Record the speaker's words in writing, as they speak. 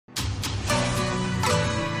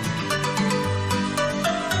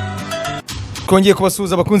twongeye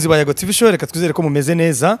kubasuhuza abakunzi ba Yago TV Show, reka twizere ko mumeze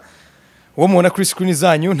neza. Uwo mubona kuri screen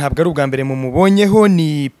zanyu ntabwo ari ubwa mbere mumubonyeho,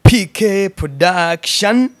 ni PK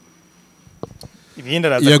Production.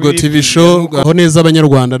 Yago TV Show aho neza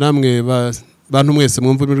abanyarwanda namwe bantu mwese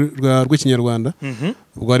mwumva rw'ikinyarwanda.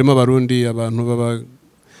 Ubwo harimo abarundi, abantu baba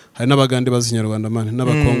hari n'abagande bazinyarwanda mane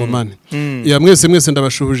n'abakongo mane. Ya mwese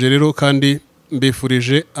ndabashuhuje rero kandi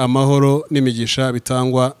mbifurije amahoro n'imigisha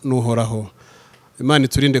bitangwa n'uhoraho. Imana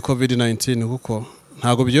iturinde COVID-19 kuko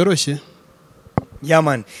ntago byoroshye.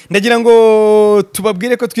 Yaman, ndagira ngo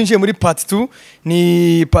tubabwire ko twinjiye muri part 2,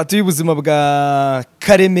 ni part y'ubuzima bwa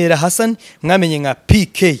Karemera Hassan, mwamenye nka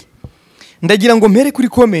PK. Ndagira ngo mpere kuri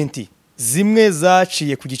comment zimwe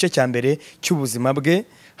zaciye ku gice cya mbere cy'ubuzima bwe,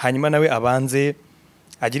 hanyuma nawe abanze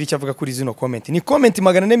agira icyo avuga kuri zino comment. Ni comment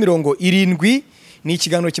 470, ni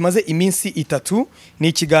ikiganiro kimaze iminsi 3, ni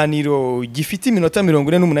ikiganiro gifite iminota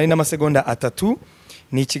 48 n'amasegonda 3,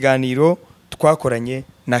 ni ikiganiro twakoranye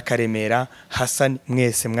na Karemera Hassan,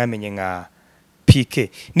 mwese mwamenye nka PK.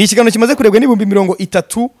 Ni ikiganiro kimaze kurebwa n'ibihumbi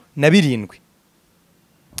 37.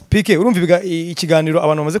 PK, urumva ikiganiro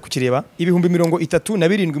abantu bamaze kukireba ibihumbi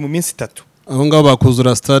 37 mu minsi 3. Aho ngaho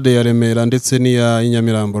bakuzura stade ya Remera ndetse n'iya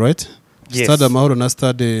Nyamirambo, right? Yes. Stade Amahoro na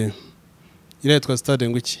stade iretwa stade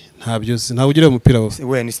ngwiki ntabyo nta ugire umupira wose.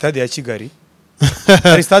 We ni stade ya Kigali.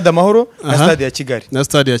 Ari stade Amahoro na stade ya Kigali. Na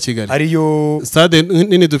stade ya Kigali. Ariyo stade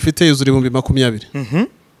nini dufite yuzura 2020.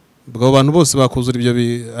 Bwo abantu bose bakuzura ibyo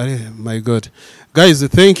my god. Guys,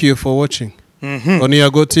 thank you for watching. On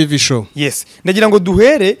Yago TV Show. Yes. Ndagira ngo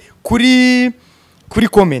duhere kuri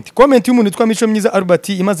comment. Comment y'umuntu witwa Mico Myiza Albert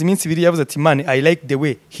imaze iminsi 2 yavuze ati man, I like the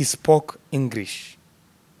way he spoke English.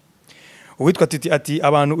 Uwitwa ati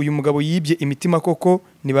abantu uyu mugabo yibye imitima koko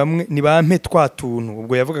ni bampe twatuntu.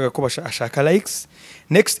 Ubwo yavugaga ko ashaka likes.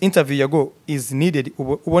 Next interview Yago is needed,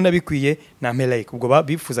 ubona bikwiye na mpe like. Ubwo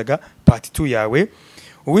bifuzaga part 2 yawe.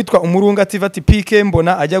 Uwitwa Umurunga ati PK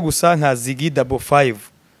mbona ajya gusa nka Ziggy 55.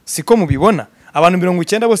 Siko mubibona? Abantu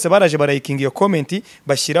 90 bose baraje barayikinga iyo comment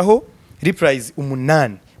bashyiraho replies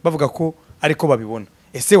 8 bavuga ko ariko babibona.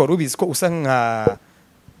 Ese wari ubizi ko usa nka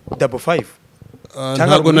 55?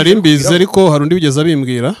 Ntabwo nari mbizi ariko hari undi bigeze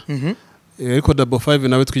abimbwira. Ariko 55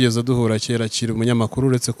 nawe twigeze duhura kera kiri umunyamakuru,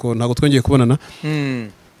 uretse ko ntabwo twongeye kubonana.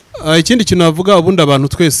 Ikindi kintu navuga, ubundi abantu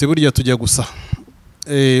twese burya tujya gusa.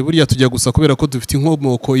 Burya tujya gusa kubera ko dufite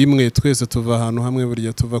inkomoko imwe, twese tuva ahantu hamwe,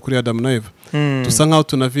 burya tuva kuri Adam na Eva. Dusa nkaho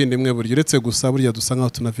tunavinde imwe, burya uretse gusa burya dusa nkaho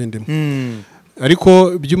tunavinde imwe.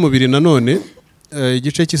 Ariko by'umubiri nanone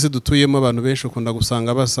igice cy'isi dutuyemo abantu benshi ukunda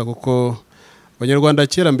gusanga basa, kuko Abanyarwanda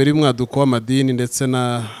kera mbere y'umwaduko w'amadini ndetse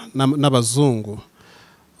n'abazungu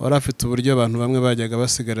barafite uburyo abantu bamwe bajyaga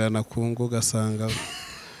basigarana ku ngo, ugasanga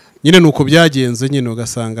nyine nuko byagenze, nyine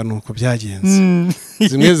ugasanga nuko byagenze.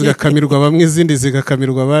 Zimwe zigakamirwa bamwe, izindi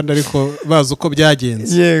zigakamirwa abandi, ariko bazi uko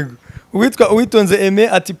byagenze. Yego. Uwitonze Aime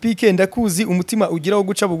ati PK ndakuzi umutima ugira wo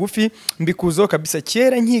guca bugufi, mbikuzo kabisa.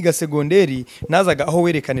 Kera nkiga segonderi nazaga aho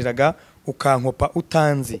werekaniraga ukankopa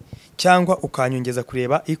utanze cyangwa ukanyongeza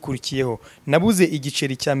kureba ikurikiyeho. Nabuze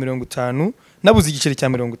igiceri cya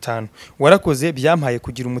 50. Warakoze, byampaye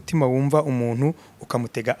kugira umutima wumva umuntu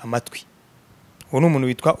ukamutega amatwi. Uwo umuntu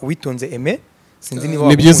witwa Uwitonze Aime, sinzi niba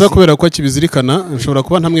ni byiza kubera ko akibizirikana. Nshobora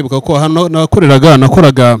kuba ntamwibuka ko hano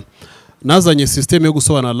nakoraga nazanye system yo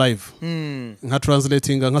gusobanura live, nka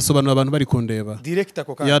translating, nkasobanura abantu bari kundeba direct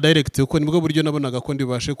ako kandi ya direct, uko nibwo buryo nabonaga ko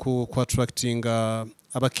ndibashe ku attracting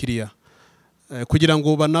abakiriya, kugira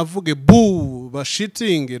ngo banavuge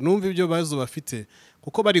bashiting, numva ibyo bazo bafite,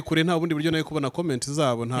 kuko bari kure nta bundi buryo nayo kubona comment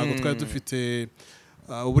zabo, ntago twari dufite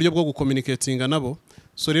uburyo bwo gucommunicating nabo.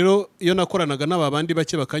 So rero iyo nakoranaga n'abandi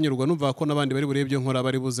bake bakanyurwa, numva ko nabandi bari burebye nkora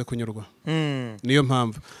bari buze kunyurwa. Niyo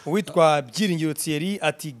mpamvu. Uwitwa Byiringiro Thierry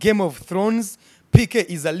ati Game of Thrones, PK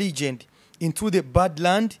is a legend. Into the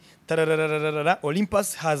Badland,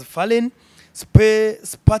 Olympus has fallen.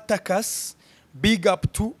 Spartacus, big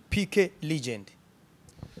up to PK legend.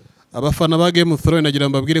 Abafana ba Game of Thrones nagira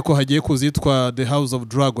mbabwire ko hagiye kuzitwa The House of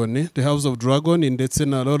Dragon, The House of Dragon ndetse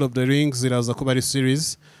na Lord of the Rings iraza kuba ari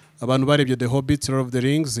series. Abantu barebye The Hobbit, Lord of the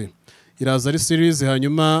Rings iraza ari series.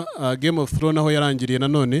 Hanyuma Game of Thrones aho yarangiriye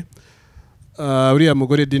nanone uriya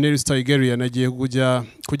mugore Daenerys Targaryen agiye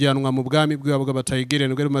kujyanwa mu bwami bwabo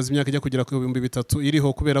bw'Abatargaryen, ngo rumaze imyaka ijya kugera ku 3,000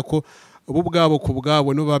 iriho, kubera ko ubu bwabo ku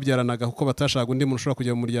bwabo no babyaranaga kuko batashaka undi muntu ushobora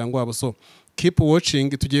kujya mu muryango wabo. So keep watching,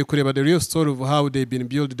 tugiye kureba the real story of how they been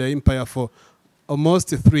build the empire for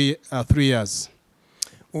almost 3 years.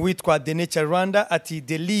 Uwitwa Denecha Rwanda ati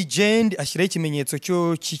the legend, ashyiraho ikimenyetso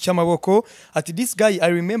cy'amaboko ati this guy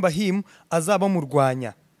I remember him azaba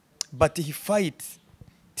murwanya but he fight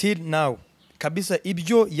till now. Kabisa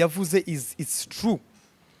ibyo yavuze it's true.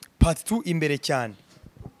 part 2 imbere cyane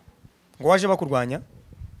ngo waje bakurwanya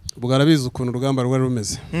ubwo arabizi ukuntu urugamba rwari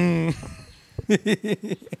rumeze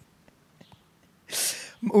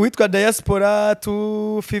Witwa Diaspora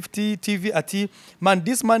 250 TV ati man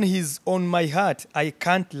this man is on my heart I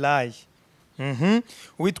can't lie.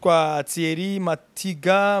 Witwa Thierry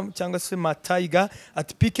Matiga cyangwa se Mataiga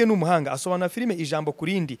ati Pike n'umuhanga asobanura filime ijambo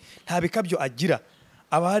kurindi nta bikabyo agira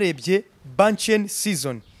abaharebye Banchen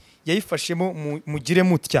season yayifashemo mugire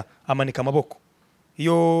mutya amanika amaboko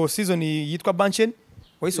iyo season yitwa Banchen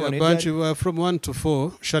wayisobanuye Banchi from 1 to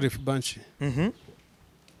 4 Sharif Banchi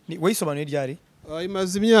ni wayisobanuye ryari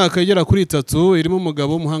imaze imyaka igera kuri 3 irimo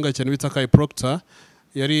umugabo w'umuhanga cyane bita Kai Proctor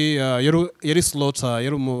yari slaughter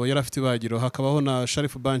yari afite ibagiro hakabaho na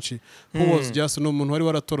Sharif Banchi who was just no muntu wari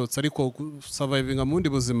waratorotse ariko surviving mu ndi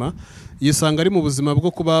buzima yisanga ari mu buzima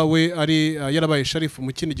bwo kuba we ari yarabaye Sharif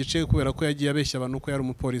mu kindi gice kubera ko yagiye abeshya abantu ko yari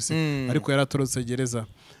umupolisi ariko yaratorotse gereza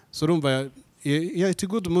so urumva it's a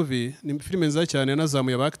good movie ni filime nziza cyane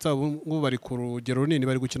nazamuye abactor ubu bari ku rugero runini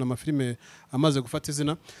bari gukina amafilime amaze gufata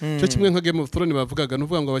izina cyo kimwe nka Game of Thrones bavugaga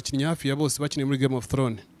nuvuga ngo abakinnyi hafi ya bose bakiniye muri Game of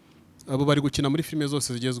Thrones abo bari gukina muri filime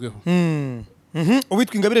zose zigezweho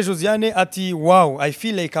Uwitwa Ingabire Josiane ati wow I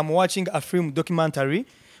feel like I'm watching a film documentary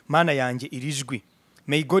mana yanjye irijwi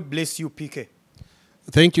may God bless you PK.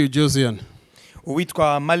 Thank you Josiane.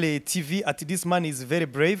 Uwitwa Male TV ati this man is very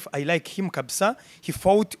brave I like him kabisa he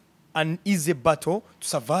fought an easy battle to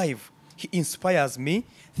survive he inspires me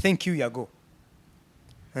thank you Yago.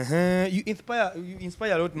 You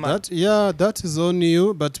inspire a lot man. That is on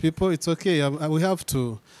you but people it's okay we have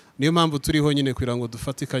to niyo mpamvu turiho nyine kugira ngo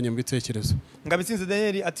dufatikanye mu bitekerezo. Ngabitsinze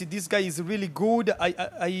Daniel ati this guy is really good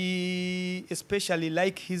I especially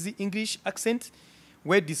like his English accent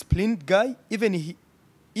well disciplined guy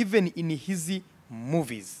even in his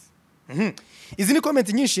movies. Izi ni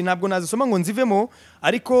comment nyinshi ntabwo nazisoma ngo nzivemo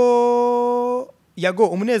ariko Yago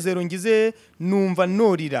umunezero ngize numva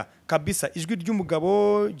norira kabisa ijwi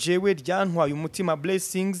ry'umugabo jewe ryantwaye umutima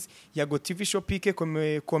blessings Yago TV show PK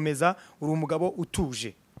komeza uri umugabo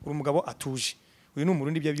utuje uri umugabo atuje uyu ni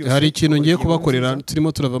umurundi bya byose hari ikintu ngiye kubakorera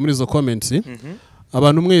turimo turava muri zo comments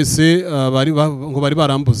abantu mwese bari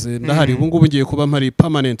barambuze ndahari ubu ngubu ngiye kuba mpari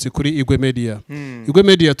permanent kuri Igwe Media. Igwe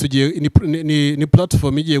Media tugiye ni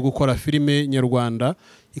platform igiye gukora filime nyarwanda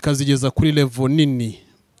ikazigeza kuri level nini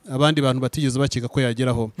abandi bantu batigeze bakiga ko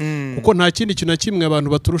yageraho kuko nta kindi kintu kimwe abantu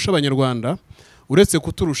baturusha abanyarwanda uretse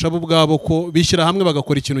kuturusha abo ubwabo ko bishyira hamwe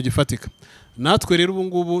bagakora ikintu gifatika natwe rero ubu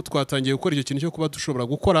ngubu twatangiye gukora icyo kintu cyo kuba dushobora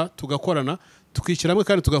gukora tugakorana tukishyira hamwe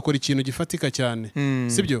kandi tugakora ikintu gifatika cyane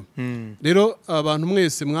sibyo rero abantu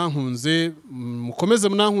mwese mwankunze mukomeze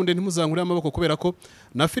mwankunde ntimuzankure amaboko kubera ko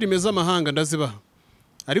na filime z'amahanga ndazibaha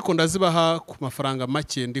ariko ndazibaha ku mafaranga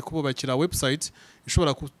make ndi kububakira website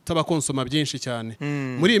ishobora kutaba konsoma byinshi cyane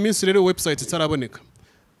muri iyi minsi rero website itaraboneka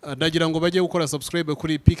ndagira ngo bajye gukora subscribe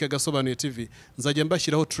kuri Pike Gasobanuye TV nzajya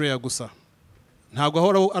mbashyiraho trailer gusa ntabwo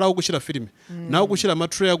ahora araho gushyira filime naho gushyira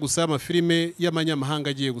amatrailer gusa y'amafilime y'amanyamahanga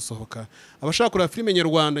agiye gusohoka abashaka kura filime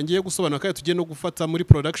nyarwanda ngiye gusobanura kandi tugiye no gufata muri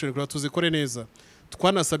production kugira tuzikore neza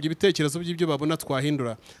twanasabye ibitekerezo by'ibyo babona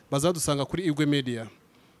twahindura bazadusanga kuri Igwe Media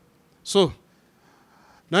so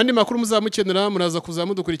nandi makuru muzamukenera muraza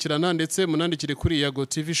kuzamudukurikirana ndetse munandikire kuri Yago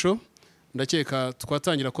TV show ndakeka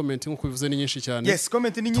twatangira comment nkuko bivuze ni nyinshi cyane. Yes,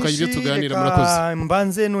 comment ni nyinshi. Tuganira murakoze.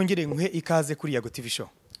 Mbanze nongere nkwe ikaze kuri Yago TV show.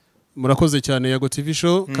 Murakoze cyane Yago TV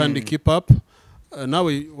show kandi keep up.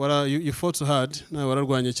 Nawe you fought hard nawe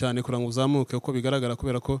wararwanye cyane kurango uzamuke uko bigaragara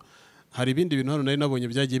kubera ko hari ibindi bintu hano nari nabonye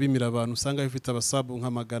byagiye bimira abantu usanga bifite abasabu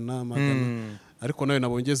nka magana ariko nawe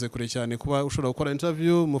nabongeze kure cyane kuba ushobora gukora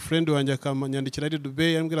interview mu friend wanjye akanyandikira ari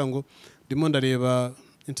Dubai yambwira ngo ndimo ndareba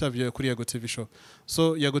interview kuri Yago TV show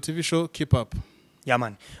so Yago TV show keep up. Yeah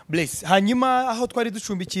man bless hanyuma aho twari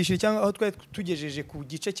ducumbikishije cyangwa aho twari tugejeje ku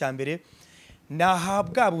gice cya mbere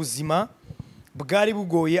nahabwa buzima bwari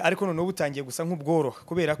bugoye ariko none butangiye gusa nk'ubworoha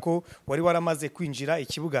kubera ko wari waramaze kwinjira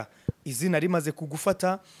ikibuga izina rimaze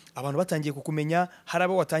kugufata abantu batangiye kukumenya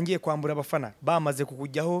harabo watangiye kwambura abafana bamaze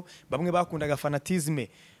kukujyaho bamwe bakundaga fanatisme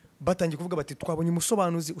batangiye kuvuga bati twabonye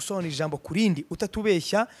umusobanuzi usobanura ijambo kurindi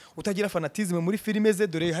utatubeshya utagira fanatisme muri filime ze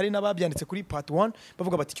dore hari nababyanditse kuri part 1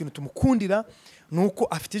 bavuga bati ikintu tumukundira nuko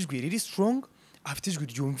afite ijwi riri strong afite ijwi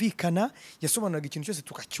ryumvikana yasobanuraga ikintu cyose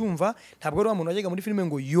tukacyumva ntabwo ari umuntu wajyaga muri filime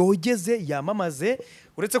ngo yogeze yamamaze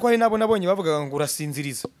uretse ko hari nabo nabonye bavuga ngo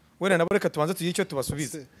urasinziriza wera nabo reka tubanze tugiye icyo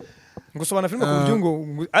tubasubize ngo sobanura filime ku buryo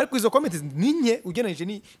ngo ariko izo comments ninye ugeneje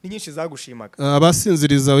ni nyinshi zagushimaga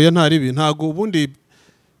abasinziriza oya ntari bi ntago ubundi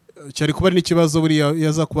cyari kuba ari n'ikibazo buriya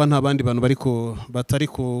yaza kuba nta bandi bantu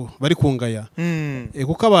bari kungaya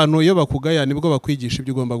kuko abantu iyo bakugaya nibwo bakwigisha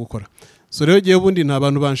ibyo ugomba gukora. So rero giye ubundi nta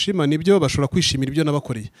bantu banshima nibyo bashobora kwishimira ibyo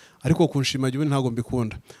nabakoreye, ariko kunshima gihe ntago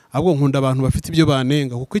mbikunda, ahubwo nkunda abantu bafite ibyo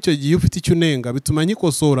banenga, kuko icyo gihe ufite icyo unenga bituma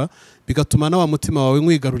nyikosora, bigatuma na wa mutima wawe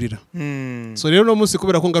nkwigarurira. So rero no munsi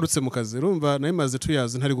kubera ko ngarutse mu kazi, urumva nayo maze 2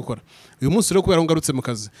 years ntari gukora, uyu munsi rero kubera ko ngarutse mu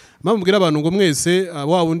kazi, mbabwira abantu ngo mwese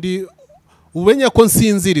wa wundi ubenya ko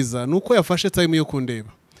nsinziriza nuko yafashe time yo kundeba,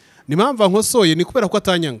 ni mpamvu nkosoye ni kubera ko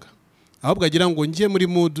atanyanga, ahubwo agira ngo ngiye muri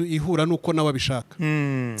mood ihura nuko nawe abishaka.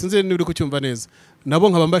 Sinzi niba uri kucyumva neza, nabo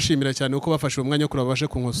nkaba mbashimira cyane uko bafashe umwanya kuri babashe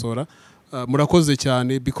kunkosora. Murakoze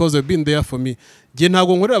cyane because you've been there for me. Giye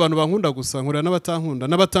ntago nkorera abantu bankunda gusa, nkorera n'abatankunda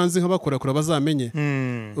n'abatanzi nkabakora kura bazamenye.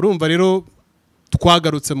 Urumva rero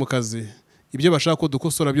twagarutse mu kazi, ibyo bashaka ko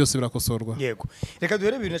dukosora byose birakosorwa. Yego, reka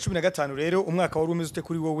duhere 2015 rero, umwaka wari umeze ute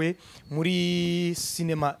kuri wowe muri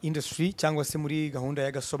cinema industry cyangwa se muri gahunda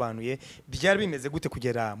y'agasobanuye, byari bimeze gute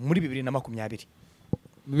kugera muri 2020?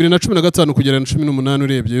 2015 kugera 2018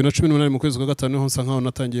 urebye 2018 mu kwezi kwa gatanu niho nsa nkaho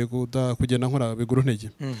natangiye kugenda nkora biguru ntege.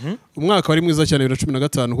 Umwaka wari mwiza cyane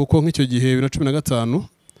 2015 kuko nk'icyo gihe 2015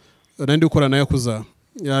 nandi ukora na Yakuza,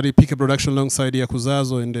 yari PK production alongside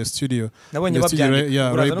Yakuzazo in the studio. Nabonye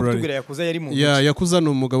babyandika uraza no kutubwira Yakuza yari mu Yakuza ni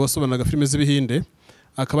umugabo wasobanuraga filime z'ibihinde,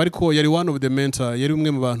 akaba ariko yari one of the mentor, yari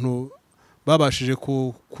umwe mu bantu babashije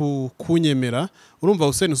kunyemera. Urumva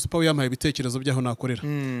Hussein Super yampaye ibitekerezo byaho nakorera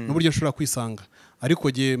n'uburyo nshobora kwisanga,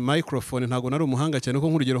 ariko giye microphone ntago nari umuhanga cyane ko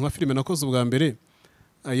nk'urugero nka filime nakoze ubwa mbere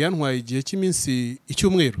yantwaye igihe cy'iminsi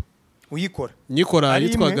icyumweru uyikora nyikora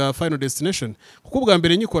yitwaga Final Destination, kuko ubwa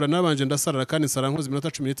mbere nyikora nabanje ndasarara kandi sara nkoze iminota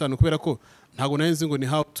 15 kubera ko ntago nari nzi ngo ni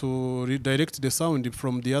how to redirect the sound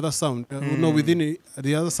from the other sound no within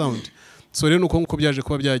the other sound. So rero nuko nko byaje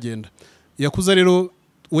kuba byagenda. Yakuza rero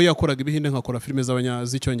we yakoraga ibihinde nkakora filime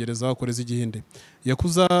z'Icyongereza bakoreza igihinde.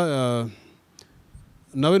 Yakuza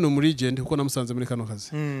nawe no muri legend kuko namusanze muri kano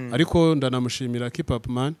kazi, ariko ndanamushimira, keep up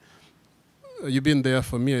man, you've been there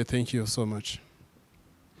for me, I thank you so much.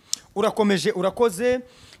 Urakomeje urakoze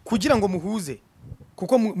kugira ngo muhuze,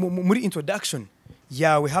 kuko muri introduction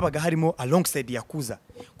yawe habaga harimo alongside Yakuza,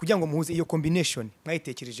 kugira ngo muhuze iyo combination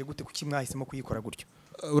mwayitekereje gute, kuki mwahisemo kuyikora gutyo?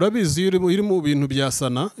 Urabizi iri mu bintu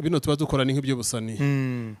byasana bino tuba dukora ni nk'ibyo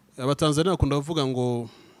busani. Abatanzania bakunda kuvuga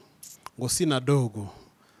ngo sina dogo,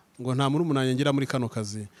 ngo nta muri umunanye ngira muri kano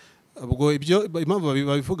kazi. Ubwo ibyo impamvu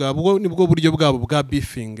babivuga ubwo nibwo buryo bwabo bwa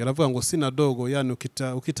beefing, aravuga ngo sina dogo, yani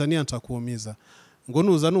ukitania ntakuumiza, ngo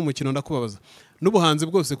nuza n'umukino ndakubabaza. N'ubuhanzi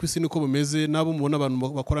bwose kwisi niko bumeze, nabo mubona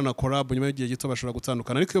abantu bakorana collab nyuma y'igihe gito bashobora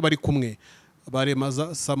gutandukana, ariko iyo bari kumwe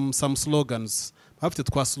baremaza some slogans, bafite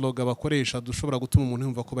twa slogan bakoresha dushobora gutuma umuntu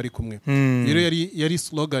yumva ko bari kumwe. Rero yari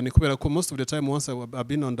slogan kubera ko most of the time once I've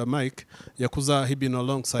been on the mic, Yakuza he been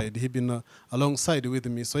alongside with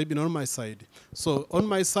me, so he been on my side. So on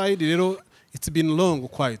my side rero it's been long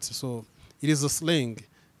quite, so it is a slang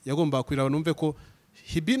yagomba kwira numve ko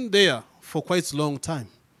he been there for quite long time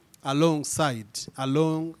on side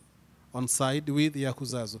with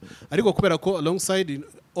Yakuzazo, ariko kubera ko alongside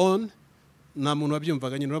on na muntu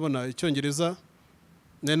wabyumvaga nyine urabona Icyongereza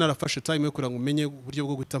narafashe time yo kurango umenye uburyo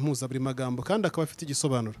bwo guhita mpuza buri magambo kandi akaba afite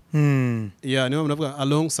igisobanuro. Niyo navuga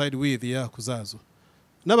alongside with Yakuzazo,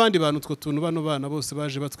 n'abandi bantu two tuntu bana bose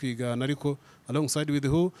baje batwigana, ariko alongside with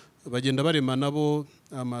who bagenda barema nabo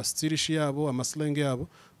stylish yabo slang yabo,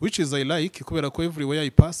 which is I like, kubera ko everywhere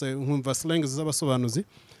I pass nkumva slang z'abasobanuzi,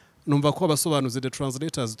 numva ko abasobanuzi the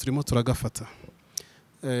translators turimo turagafata,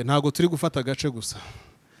 ntago turi gufata agace gusa.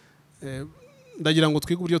 Ndagira ngo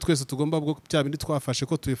twige uburyo twese tugomba bwo bya bindi twafashe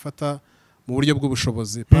ko tubifata mu buryo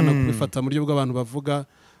bw'ubushobozi, pana kubifata mu buryo bw'abantu bavuga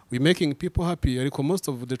we making people happy, ariko most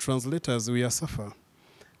of the translators we are suffer.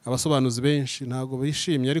 Abasobanuzi benshi ntago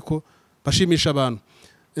bishimye ariko bashimisha abantu,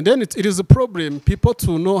 and then it is a problem people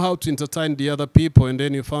to know how to entertain the other people, and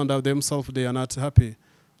then you found out themselves they are not happy.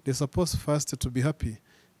 They supposed first to be happy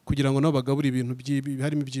kugira ngo nabo bagabura ibintu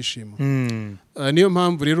harimo ibyishimo. Niyo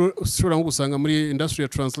mpamvu rero ushobora nko gusanga muri industry ya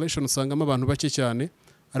translation usangamo abantu bake cyane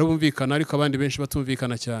arabumvikana, ariko abandi benshi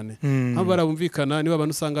batumvikana cyane. Abo barabumvikana niba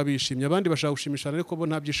abantu usanga bishimye, abandi bashaka gushimisha ariko bo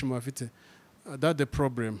nta byishimo bafite. That the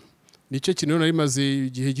problem. Nicyo kintu nari maze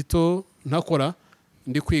igihe gito ntakora,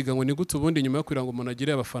 ndi kwiga ngo ni gute ubundi nyuma yo kwira ngo umuntu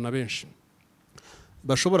agire abafana benshi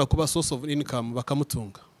bashobora kuba source of income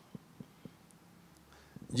bakamutunga.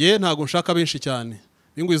 Je ntago nshaka benshi cyane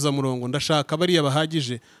bingwiza murongo, ndashaka bariya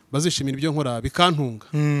bahagije bazishimira ibyo nkora bikantunga,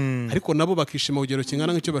 ariko nabo bakishima urugero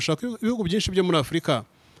kingana nk'icyo bashaka. Ibihugu byinshi byo muri Afrika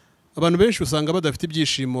abantu benshi usanga badafite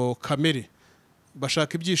ibyishimo kamere,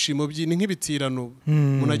 bashaka ibyishimo ni nk'ibitirano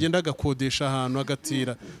umuntu agenda agakodesha ahantu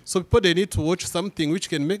agatira. So people they need to watch something which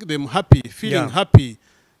can make them happy, feeling happy,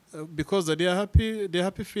 because they are happy, their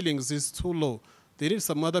happy feelings is too low. They need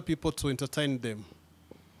some other people to entertain them.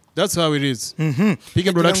 That's how it is.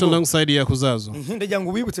 PK production alongside Yakuzazo. Ndagira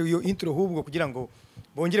ngo wibutse iyo intro hubwo kugira ngo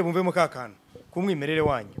bongere bumvemo kakana kumwimerere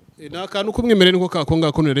wanyu. Na kantu kumwimerere nko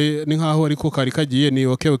kakonga konere ni nkaho ariko kari kagiye ni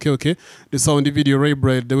okay. The sound video Ray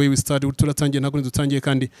Brad the way we started turatangiye ntabwo dutangiye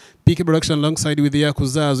kandi PK production alongside with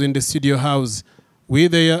Yakuzazo in the studio house. We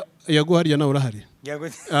there Yago hari na urahari. Yago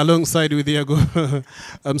alongside with Yago.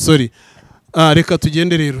 I'm sorry. Reka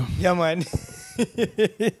tugende rero. Yeah man.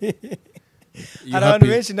 Abantu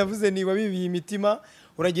benshi navuze ni wabibiye imitima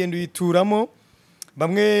uragenda uyituramo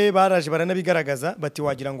bamwe baraje baranabigaragaza bati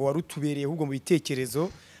wagira ngo warutubereye ahubwo mu bitekerezo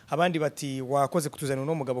abandi bati wakoze kutuzana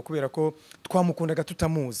no mugabo kubera ko twamukundaga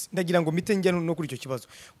tutamuzi. Ndagira ngo mite njya no kuri icyo kibazo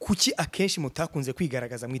kuki akenshi mutakunze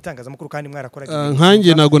kwigaragaza mu itangazamakuru kandi mwarakoraga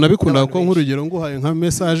nkanjye nago nabikunda ko nk'urugero nguhaye nka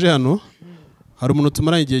message hano hari umuntu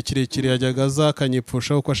tumaranye igihe kirekire yajyaga za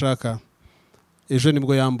kanyipfusha uko ashaka ejo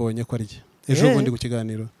nibwo yambonye ko arye ejo bundi ku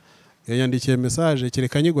kiganiro yandikiye message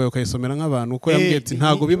kereka nyigoye ukayisomera nk'abantu uko yambwiye ati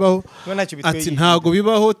ntago bibaho ati ntago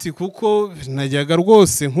bibaho ti kuko najyaga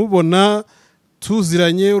rwose nkubona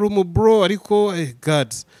tuziranye uri mu bro ariko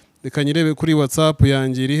god reka nyirebe kuri WhatsApp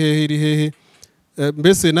yanjye iri hehe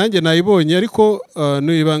mbese nanjye nayibonye ariko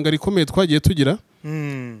n'ibanga rikomeye twagiye tugira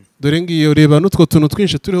dore ngiyo reba n'utwo tuntu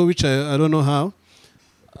twinshi turiho bicaye I don't know how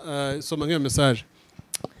soma nk'iyo message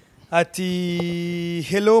ati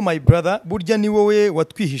hello my brother burya ni wowe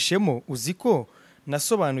watwihishemo uziko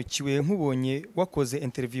nasobanukiwe nkubonye wakoze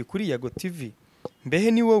interview kuri Yago TV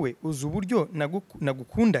mbehe ni wowe uzi uburyo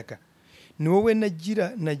nagukundaga ni wowe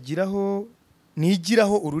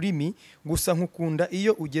nigiraho ururimi gusa nkukunda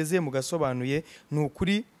iyo ugeze mu gasobanuye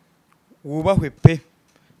nukuri wubahwe pe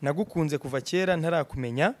nagukunze kuva kera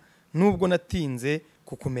ntarakumenya nubwo natinze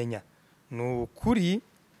kukumenya nukuri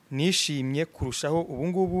nishimye kurushaho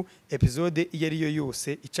ubungubu episode iyo ari yo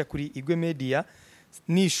yose ica kuri Igwe Media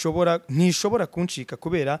ntishobora kunshika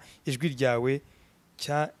kubera ijwi ryawe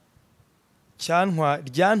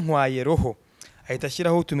ryantwaye roho. Ahita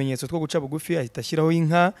ashyiraho utumenyetso two guca bugufi ahita ashyiraho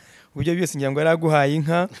inka uburyo byose ngira ngo yaraguhaye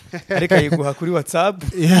inka ariko ayiguha kuri WhatsApp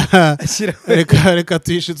reka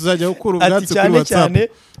tuyishi tuzajya gukura ubwatsi kuri WhatsApp cyane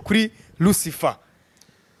kuri Lucifer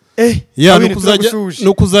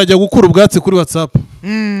nukuzajya gukura ubwatsi kuri WhatsApp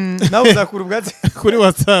nawe uzakura ubwatsi kuri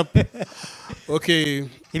WhatsApp. Okay,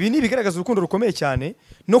 ibi ni bigaragaza urukundo rukomeye cyane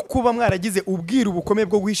no kuba mwaragize ubwira ubukomeye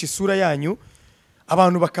bwo guhisha isura yanyu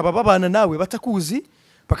abantu bakaba babana nawe batakuzi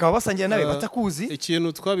bakaba basangira nawe batakuzi.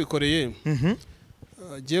 Ikintu twabikoreye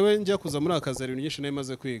jewe njya kuza muri akazi ari nyinshi nayo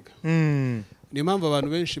maze kwiga ni impamvu abantu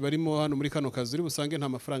benshi barimo hano muri kano kazi uri busange nta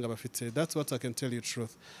mafaranga bafite. That's what I can tell you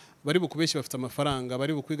truth. Bari bukubeshye bafite amafaranga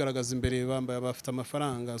bari bukwigaragaza imbere bambaye bafite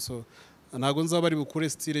amafaranga so ntago nzaba bari bukure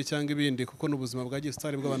style cyangwa ibindi kuko n'ubuzima bwa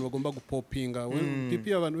gistari bw'abantu bagomba gupopinga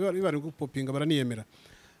pipi abantu bari gupopinga baraniyemera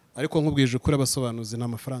ariko nkubwije ukuri abasobanuzi nta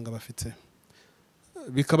mafaranga bafite.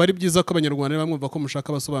 Bikaba ari byiza ko abanyarwanda bamwumva ko mushaka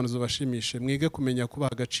abasobanuzi bashimishe mwige kumenya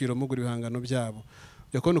kubaha agaciro mugura ibihangano byabo.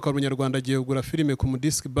 Yakone uko abanyarwanda agiye kugura filime ku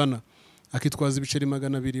mudisk banner akitwaza ibiceri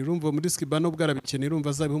 200 urumva mu disk banner ubwarabikeneye urumva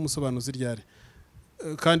azabiho umusobanuzi ryari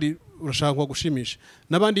kandi urashaka gushimisha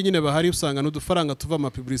nabandi nyine bahari usanga n'udufaranga tuva ama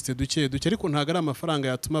publicité duke ariko ntago ari amafaranga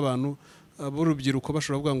yatuma abantu b'urubyiruko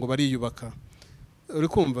bashobora kuvuga ngo bariyubaka. Uri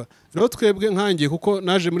kumva rero twebwe nkangiye kuko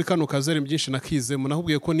naje muri kano kazi ari byinshi nakize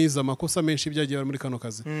munahubwiye ko niza amakosa menshi byagiye muri kano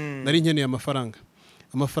kazi nari nkeneye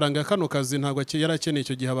amafaranga ya kano kazi ntago yarakeneye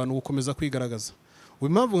icyo gihe abantu gukomeza kwigaragaza.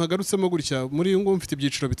 Impamvu nkagarutsemo gutya muri ngo mfite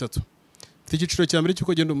ibyiciro bitatu. Mfite icyiciro cya mbere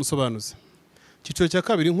cyuko genda umusobanuzi, icyiciro cya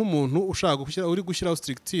kabiri nk'umuntu ushaka uri gushyiraho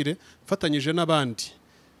structure fatanyije n'abandi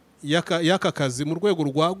yaka kazi mu rwego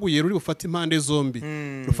rwaguye ruri bufata impande zombi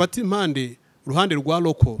rufata impande ruhande rwa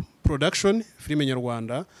local production filime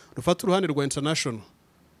nyarwanda rufata uruhande rwa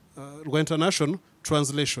international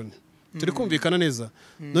translation turi kumvikana neza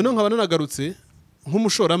none nkaba nanagarutse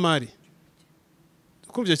nk'umushoramari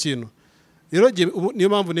kumvye kintu rero niyo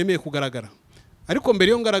mpamvu nemeye kugaragara ariko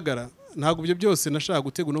mbere yo ngaragara ntago ibyo byose nashaka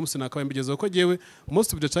gutega no musina akabaye mbigezeho ko jewe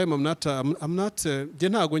most of the time I'm not je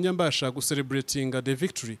ntago nyambasha gu celebrating the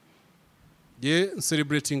victory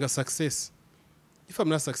celebrating a success. If I'm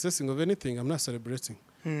not successing of anything I'm not celebrating.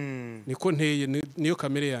 Niko nteye niyo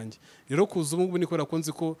kamere yanjye rero kuza ubu niko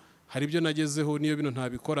rakonzi ko hari ibyo nagezeho niyo bino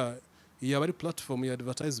ntabikora iya bari platform ya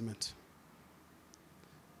advertisement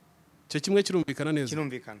cyo kimwe kirumvikana neza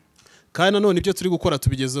kandi none ibyo turi gukora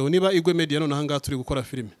tubigezeho niba Igwe Media none hanga turi gukora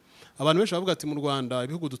filime abantu benshi bavuga ati mu Rwanda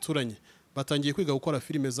ibihugu duturanye batangiye kwiga gukora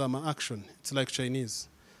filime za action, it's like Chinese.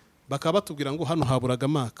 Bakaba batubwira ngo hano haburaga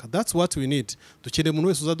maka. That's what we need. Dukeneye umuntu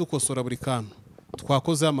wese uzadukosora buri kantu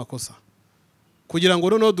twakoze amakosa, kugira ngo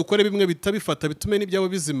noneho dukore bimwe bitabifata bitume n'ibyabo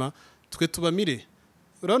bizima, twe tubamire.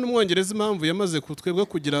 Urabona umwongereza impamvu yamaze kutwebwe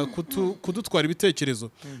kugira kudutwara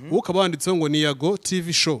ibitekerezo, ukaba wanditseho ngo ni Yago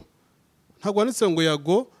TV show, ntabwo wanditseho ngo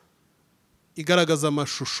Yago igaragaza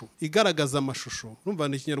amashusho. Urumva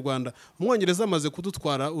ni Ikinyarwanda. Umwongereza amaze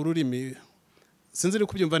kudutwara ururimi, sinzi ni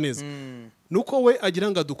kubyumva neza. Nuko we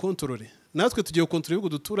agira ngo adukontorore, natwe tugiye gukontorora ibihugu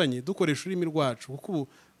duturanye dukoresha ururimi rwacu, kuko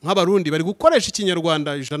nk'abarundi bari gukoresha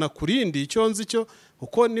Ikinyarwanda ijana kurindi icyo nzi cyo,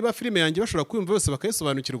 kuko niba filime yanjye bashobora kwiyumva bose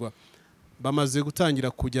bakayisobanukirwa, bamaze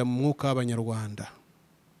gutangira kujya mu mwuka w'Abanyarwanda.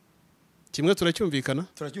 Kimwe turacyumvikana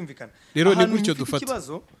rero ni gutyo dufata.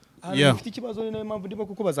 Mufite ikibazo ni nayo mpamvu ndimo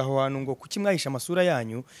kukubaza aho hantu ngo kuki mwahisha amasura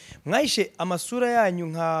yanyu. Mwahishe amasura yanyu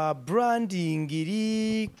nka branding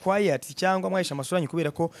iri quiet, cyangwa mwahisha amasura yanyu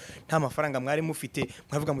kubera ko nta mafaranga mwari mufite,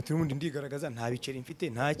 mwavuga muti n'ubundi ndigaragaza nta biceri mfite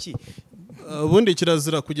ntaki? Ubundi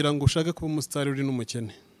kirazira kugira ngo ushake kuba umustar uri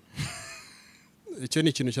n'umukene. Icyo ni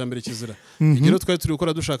ikintu cya mbere kizira. Igero twari turi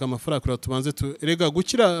gukora dushaka amafaranga kuri tubanze erega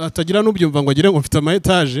gukira atagira n'ubyumva ngo agire ngo mfite ama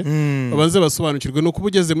etage, babanze basobanukirwe no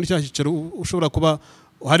kubugeze muri cya cyicaro ushobora kuba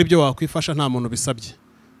hari ibyo wakwifasha nta muntu bisabye,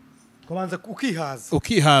 kubanza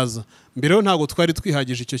ukihaza. Mbere yo ntago twari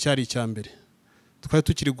twihagije, icyo cyari icya mbere. Twari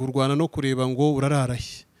tukiri kurwana no kureba ngo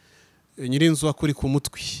urararahe, nyirinzu akuri ku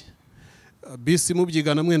mutwi, bisi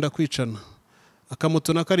mubyigana mwenda kwicana,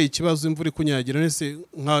 akamoto nakari ikibazo, imvura ikunyagira, nese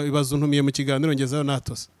nka ibibazo ntumiye mu kiganiro ngezayo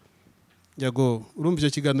natose. Yago urumva icyo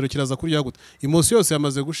kiganiro kiraza kuri yaguta, emotion yose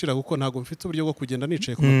yamaze gushira kuko ntago mfite uburyo bwo kugenda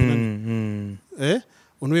nicaye ku mapinane.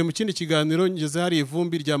 Unuye mu kindi kiganiro ngeze hari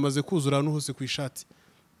ivumbi ryamaze kuzura n'uhuse ku ishati,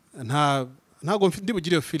 ntago mfite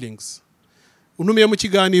ndibugire feelings. Unumiye mu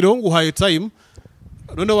kiganiro nguhaye time,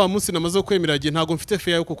 none wa munsi namaze kwemera gihe ntago mfite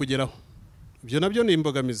fair yo kugeraho. Ibyo nabyo ni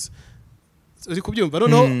imbogamizi. Uri kubyumva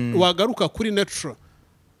noneho wagaruka kuri natural,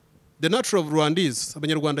 the natural of Rwandese,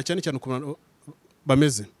 Abanyarwanda cyane cyane ukuntu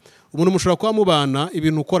bameze. Umuntu mushobora kuba mubana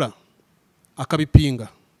ibintu ukora akabipinga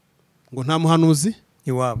ngo nta muhanuzi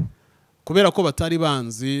iwabo, kubera ko batari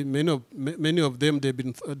banzi. Many of them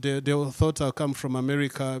they thought I come from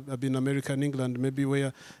America, I've been America and England, maybe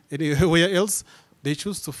where else. They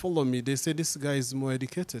choose to follow me. They say this guy is more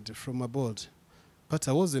educated from abroad, but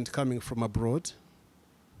I wasn't coming from abroad.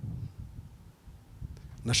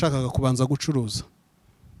 Nashakaga kubanza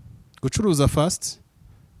gucuruza first,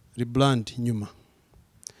 rebrand nyuma.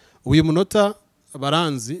 Uyu munota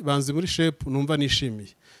banzi muri shape numva nishimiye.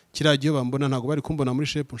 Kiragiye bambona ntago bari kumbona muri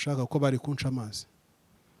shape nshaka ko bari kunca amazi.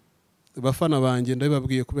 Bafana banjye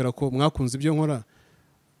ndabibabwiye kubera ko mwakunze ibyo nkora,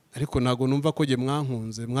 ariko ntago numva ko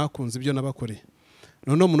mwakunze ibyo nabakoreye.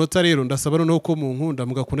 None munota rero ndasaba no ko mu nkunda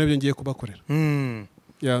mugakunda ibyo ngiye kubakorera.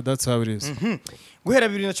 Yeah, that's how it is. Guhera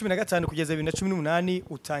 2015 kugeza 2018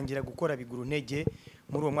 utangira gukora biguru ntege.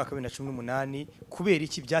 Muri uwo mwaka 2018 kubera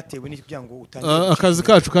iki byatewe n'iki kugira ngo utangire? Akazi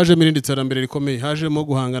kacu kaje mirindi iterambere rikomeye, hajemo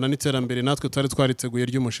guhangana n'iterambere natwe twariteguye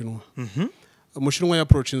ry'umushinwa. Umushinwa ya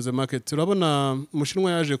approaching the market. Urabona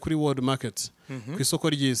umushinwa yaje kuri world market, ku isoko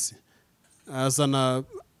ry'isi, azana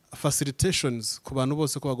facilitations ku bantu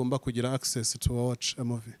bose ko bagomba kugira access to watch a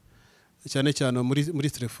movie, cyane cyane muri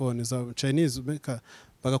telefone za Chinese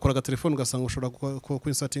bagakora ga telefone ugasanga ushobora ku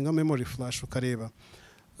insertinga memory flash ukareba.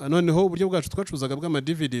 Noneho uburyo bwacu twacuzaga bw'ama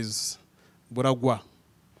DVDs buragwa,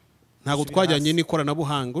 ntago twajyanye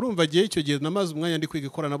n'ikoranabuhanga. Urumva gihe icyo gihe namaze umwanya ndi kwiga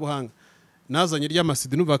ikoranabuhanga, nazanye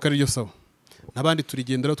ry'amasidi numva ko ari ryo sawa, nabandi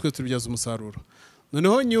turigendera twe turibyaza umusaruro.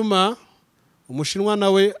 Noneho nyuma umushinwa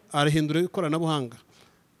nawe arahindura ikoranabuhanga,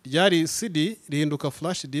 ryari CD rihinduka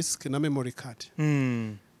flash disk na memory card,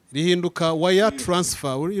 rihinduka wire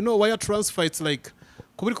transfer. You know wire transfer, it's like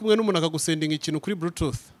kubiri kumwe n'umuntu akagusendinga ikintu kuri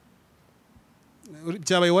bluetooth,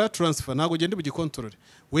 byabaye wire transfer. Ntago ugende bugikontorore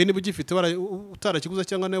we niba ugifite utarakiguza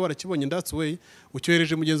cyangwa nawe warakibonye, that's way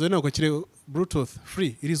ucyohereje mugenzi wawe nako kire bluetooth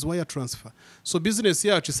free, it is wire transfer. So business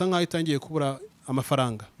yacu isa nkaho itangiye kubura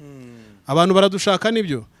amafaranga. Abantu baradushaka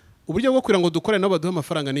nibyo, uburyo bwo kwira ngo dukore nabo baduha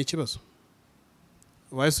amafaranga ni ikibazo.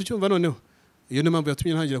 Wahise ucyumva noneho, iyo ni mpamvu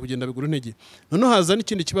yatumye ntangira kugenda biguru ntege. Noneho haza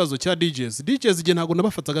n'ikindi kibazo cya DJs igihe ntago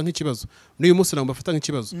nabafataga nk'ikibazo, n'uyu munsi nabo bafata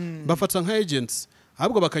nk'ikibazo, bafata nka agents,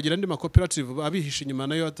 ahubwo bakagira andi ma cooperative abihisha inyuma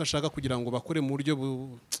nayo atashaka kugira ngo bakore mu buryo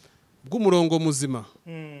bw'umurongo muzima.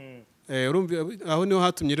 Urumva aho niho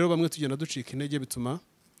hatumye rero bamwe tugenda ducika intege, bituma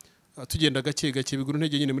tugenda gake gake bigura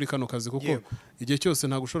intege nyine muri kano kazi kuko igihe cyose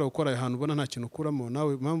ntabwo ushobora gukora ahantu ubona nta kintu ukuramo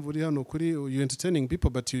nawe impamvu uri hano kuri you entertaining people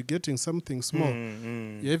but you getting something small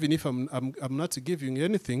even if I'm not giving you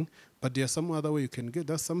anything but there's some other way you can get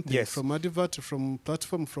that something from advert from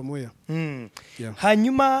platform from where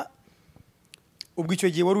hanyuma ubwo icyo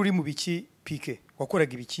gihe wari uri mu biki PK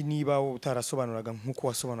wakoraga ibiki niba utarasobanuraga nkuko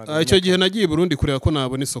wasobanuraga icyo gihe nagiye Burundi kureba ko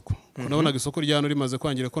nabona isoko nabonaga isoko ryano rimaze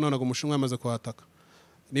kwangira ko nabonaga umushinwa yamaze kuhataka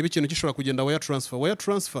niba ikintu gishobora kugenda wire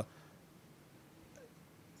transfer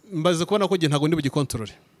mbaze kubona ko ntago ndi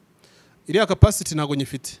bugikontrole iriya capacity ntago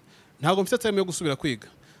nyifite ntago mfite time yo gusubira kwiga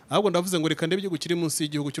ahubwo ndavuze ngo reka ndebye gukiri munsi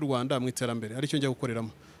y'igihugu cy'u Rwanda mu iterambere ari cyo njya gukoreramo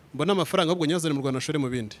mbona amafaranga ahubwo nyazane mu Rwanda shore mu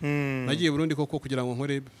bindi nagiye Burundi koko kugira ngo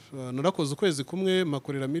nkore narakoze ukwezi kumwe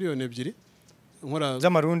makorera miliyoni 2 nkora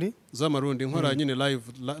z'amarundi nkora nyine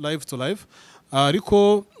live to live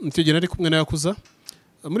ariko ntigena ari kumwe nayakuza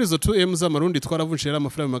muri zo 2M z'amarundi twaravunshira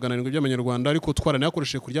amafaranga 700 by'amanyarwanda ariko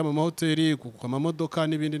twaranayakoresheje kuryama mu mahoteli kukama modoka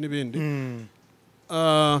n'ibindi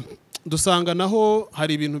dusanga naho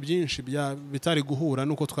hari ibintu byinshi bitari guhura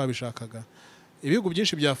nuko twabishakaga ibihugu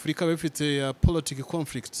byinshi bya Afrika bifite political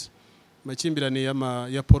conflict makimbirane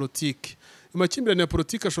ya politiki makimbirane ya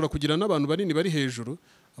politiki ashobora kugira n'abantu banini bari hejuru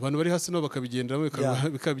abantu bari hasi no bakabigenderamo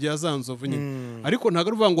bikabyazanzovu nyine ariko ntago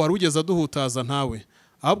ruvuga ngo hari ugeza duhutaza ntawe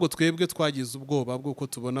ahubwo twebwe twagize ubwoba bw'uko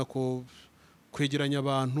tubona ko kwegeranya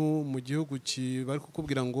abantu mu gihugu bari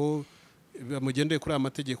kukubwira ngo mugendeye kuri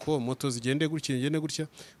amategeko moto zigende gutya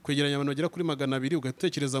kwegeranya abantu bagera kuri 200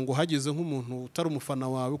 ugatekereza ngo hagize nk'umuntu utari umufana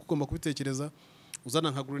wawe ugomba kubitekereza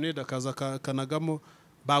uzana nka grenade akaza kanagamo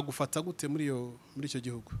bagufata gute muri icyo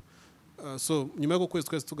gihugu so nyuma yo kwezi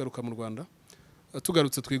twese tugaruka mu Rwanda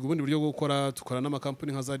tugarutse twiga ubundi buryo bwo gukora dukorana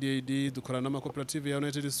n'amakampani nka za DAD dukorana n'amakoperative ya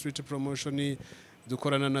United Street Promotion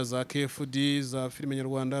dukorana na za KFD za filime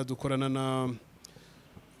nyarwanda dukorana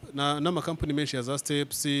n'amakampani menshi ya za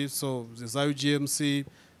Steps so za UGMC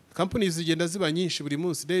company zigenda ziba nyinshi buri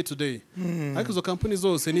munsi day to day ariko izo company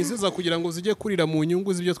zose niziza kugira ngo zijye kurira mu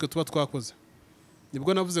nyungu z'ibyo twe tuba twakoze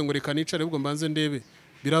nibwo navuze ngo reka nicare ubwo mbanze ndebe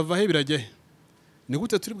birava he birajya he ni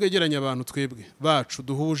gute turi bwegeranya abantu twebwe bacu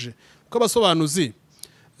duhuje uko abasobanuzi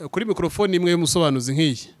kuri mikrofone imwe y'umusobanuzi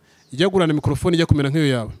nk'iyi ijya gurana mikrofone ijya kumera nk'iyo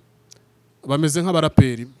yawe bameze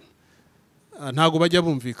nk'abaraperi ntago bajya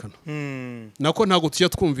bumvikana nako ntago tujya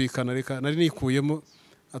twumvikana reka nari nikuyemo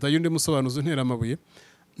atayundi musobanuzi ntera amabuye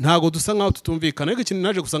ntago dusa nkaho tutumvikana ariko ikintu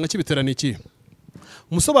naje gusanga kibiterana iki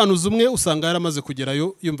umusobanuzi umwe usanga yaramaze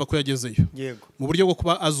kugerayo yumva ko yagezeyo mu buryo bwo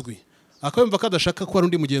kuba azwi akayumva kadashaka ko ari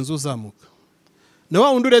undi mugenzi uzamuka na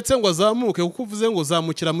wa wundi uretse ngo azamuke kuko uvuze ngo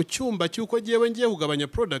zamukira mu cyumba cyuko ngiye kugabanya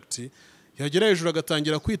product yagera hejuru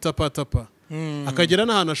agatangira kwitapatapa akagera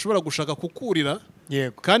n'ahantu ashobora gushaka kukurira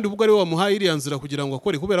kandi ubwo ari we wamuhaye iriya nzira kugira ngo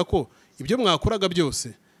akore kubera ko ibyo mwakoraga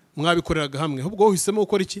byose mwabikoreraga hamwe ahubwo uhisemo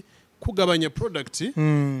gukora iki kugabanya product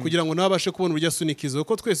kugira ngo nabashe kubona uburyo asunikiza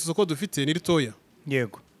kuko twese isoko dufite ni ritoya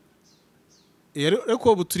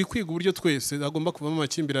ariko ubu turi kwiga uburyo twese agomba kuvamo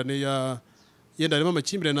amakimbirane yenda harimo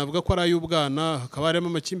amakimbirane navuga ko ari ay'ubwana hakaba harimo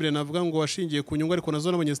amakimbirane navuga ngo washingiye ku nyungu ariko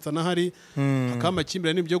nazo n'abanyesitana hari hakaba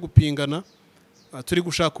amakimbirane n'ibyo gupingana turi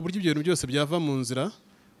gushaka uburyo ibyo bintu byose byava mu nzira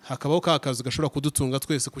hakabaho ka kazi gashobora kudutunga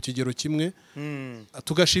twese ku kigero kimwe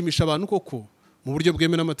tugashimisha abantu koko mu buryo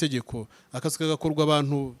bwemewe n'amategeko akazi kagakorwa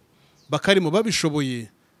abantu bakarimo babishoboye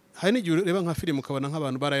hari n'igihe ureba nka filime ukabona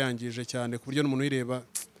nk'abantu barayangije cyane ku buryo n'umuntu uyireba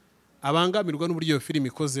abangamirwa n'uburyo iyo filime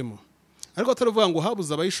ikozemo ariko ataravuga ngo habuze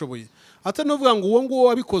abayishoboye atanavuga ngo uwo nguwo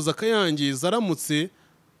wabikoze akayangiza aramutse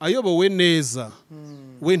ayobowe neza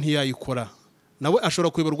we ntiyayikora nawe ashobora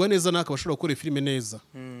kuyoborwa neza n'akaba ashobora gukora filime neza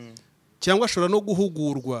cyangwa ashobora no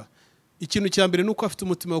guhugurwa ikintu cya mbere nuko afite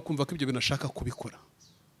umutima wo kumva ko ibyo bintu ashaka kubikora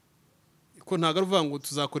ko ntago aruvuga ngo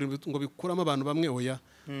tuzakora ngo bikuramo abantu bamwe oya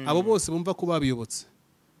abo bose bumva ko babiyobotse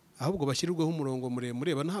ahubwo bashyirirweho umurongo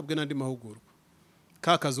muremure banahabwe n'andi mahugurwa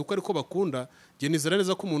ka kazi uko ariko bakunda nge nizera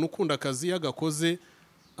neza ko umuntu ukunda akazi yagakoze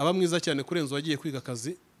aba mwiza cyane kurenza uwagiye kwiga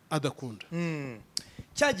akazi adakunda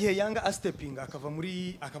cya gihe yanga astepinga akava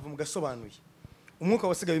mu gasobanuye umwuka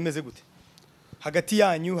wasigaye bimeze gute hagati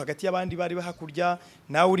yanyu hagati y'abandi bari bahakurya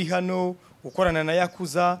nawe uri hano ukorana na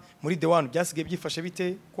yakuza muri the one byasigaye byifashe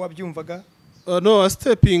bite ko wabyumvaga no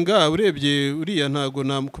astepinga urebye uriya ntago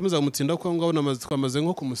namukomeza kumutsinda ko ngaho twamaze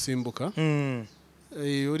nko kumusimbuka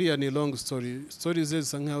uriya ni long story ze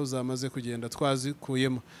zisa nkaho zamaze kugenda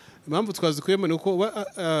twazikuyemo impamvu twazikuyemo ni uko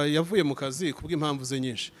yavuye mu kazi kubw'impamvu ze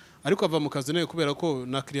nyinshi ariko ava mu kazi nayo kubera ko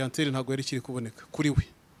na clientele ntago yari kiri kuboneka kuri we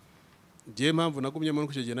giye mpamvu nagumye muri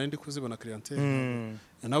icyo gihe nari ndi kuzibona clientele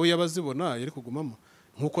nawe yabazibona yari kugumamo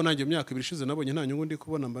nkuko nanjye imyaka 2 ishize nabonye nta nyungu ndi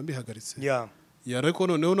kubona mba mbihagaritse ariko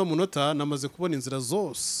noneho no munota namaze kubona inzira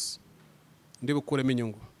zose ndi bukuremo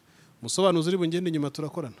inyungu. Musobanuzi uri bungende inyuma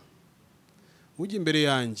turakorana. Ujya imbere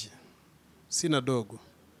yanjye sina dogo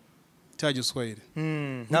cya Giswahili.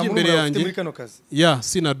 Ujya imbere yanjye muri kano kazi. Ya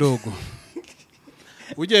sina dogo.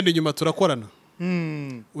 Ugenda inyuma turakorana.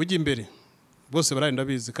 Ujya imbere bose barenda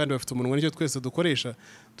bizi kandi bafite umunwa nicyo twese dukoresha,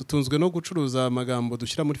 dutunzwe no gucuruza amagambo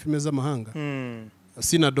dushyira muri filime z'amahanga.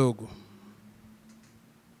 Sina dogo.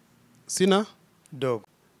 Sina dogo.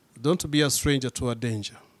 Don't be a stranger to a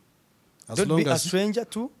danger. Don't be a stranger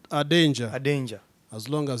to a danger. A danger. As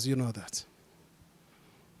long as you know that.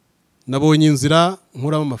 Nabonye inzira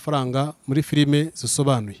nkuramo amafaranga muri filime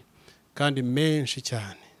zisobanuye kandi menshi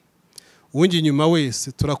cyane. Uwungi inyuma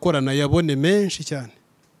wese turakorana yabone menshi cyane.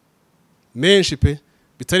 Menshi pe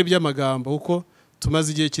bitari by'amagambo kuko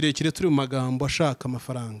tumaze igihe kirekire turi mu magambo ashaka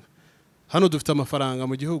amafaranga. Hano dufite amafaranga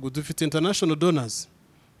mu gihugu, dufite international donors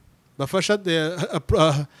bafasha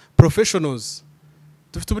professionals.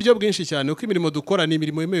 Dufite uburyo bwinshi cyane uko imirimo dukora ni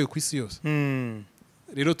imirimo yemewe ku isi yose.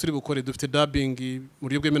 Rero turi bukore dufite dubbing mu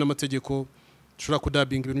buryo bwemewe n'amategeko, dushobora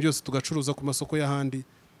kudubbing ibintu byose tugacuruza ku masoko y'ahandi.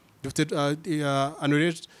 Dufite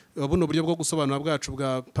buno buryo bwo gusobanura bwacu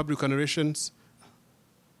bwa public narrations.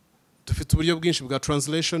 Dufite uburyo bwinshi bwa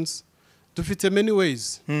translations. Dufite many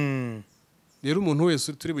ways. Rero umuntu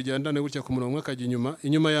wese turi bugendane gutya ku murongo akajya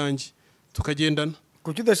inyuma yanjye tukagendana.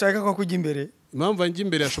 Kuki udashaka ko kujya imbere? Impamvu njye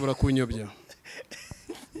imbere ashobora kunyobya.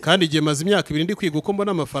 Kandi igihe maze imyaka 2 ndi kwiga uko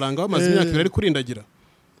mbona amafaranga, bamaze imyaka 2 ari kurindagira.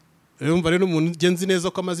 Rero umva rero umuntu genzi neza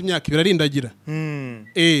ko amaze imyaka 2 arindagira.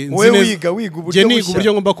 Wowe wiga uburyo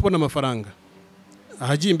uburyo ngomba kubona amafaranga.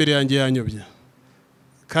 Ahagiye imbere yanjye yanyobya.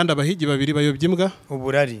 Kandi abahigi 2 bayobya imbwa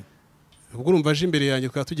uburari. Ubwo urumva aje imbere yanjye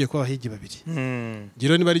kwa tugiye kwa abahigi 2.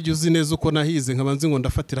 Giro niba ari uzi neza uko nahize nkabanze ngo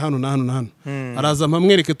ndafatira hano na hano na hano. Araza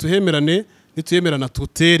mpamwereke tuhemerane, nituyemerana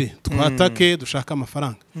tutere, twatake dushaka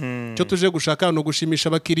amafaranga. Cyo tuje gushaka no gushimisha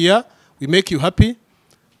abakiriya, we make you happy.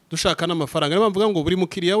 Dushaka n'amafaranga. Niba mvuga ngo buri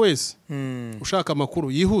mukiriya wese ushaka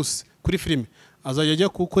amakuru yihuse kuri filime azajya ajya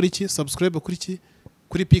gukora iki, subscribe kuri iki,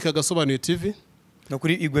 kuri Pika Gasobanuye TV no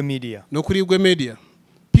kuri Igwe Media. No kuri Igwe Media.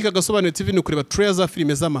 Pika Gasobanuye TV ni kureba trailers za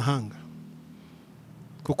filime z'amahanga.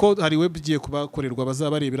 Kuko hari web igiye kubakorerwa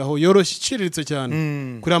bazabareberaho yoroshye iciriritse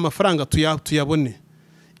cyane kuri amafaranga tuyabone.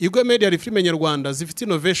 Igwe Media ari filime nyarwanda zifite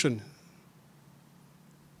innovation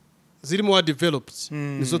ziri more developed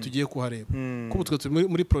nizo tugiye kuhareba kuko twe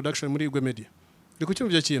muri production muri Igwe Media riko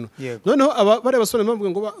cyumva bya kintu noneho bare basore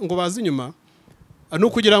ngo bazi inyuma no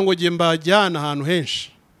kugira ngo gemba jyana ahantu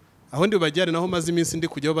henshi aho ndi bajyane naho maze iminsi ndi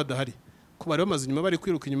kujyaho badahari ko bari bamaze inyuma bari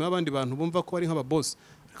kwiruka inyuma y'abandi bantu bumva ko ari nk'aba boss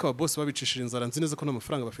ariko aba boss babicishije inzara nzi neza ko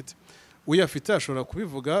n'amafaranga bafite uyafite ashobora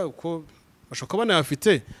kubivuga uko bashaka bana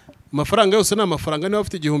yafite amafaranga yose n'amafaranga niba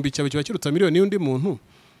afite igihumbi cyawe kiba kiruta miliyoni y'undi muntu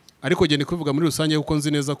ariko gende kuvuga muri rusange kuko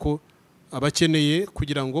nzi neza ko abakeneye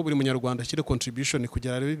kugira ngo buri munyarwanda ashyire contribution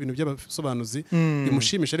kugira rebe ibintu by'abasobanuzi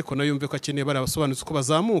bimushimisha ariko nayo yumve ko akeneye bari abasobanuzi ko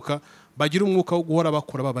bazamuka bagira umwuka wo guhora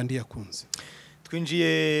bakora babandi yakunze.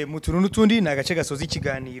 Twinjiye mu tuntu n'utundi na gace gasoza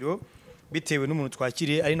ikiganiro bitewe n'umuntu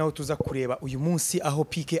twakiriye ari naho tuza kureba uyu munsi aho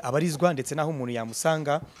PK abarizwa ndetse naho umuntu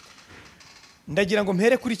yamusanga. Ndagira ngo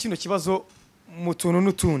mpere kuri kino kibazo mu tuntu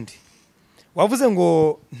n'utundi. Wavuze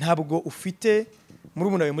ngo ntabwo ufite muri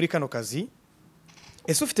umuntu wawe muri kano kazi.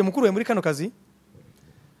 Ese ufite mukuru we muri kano kazi?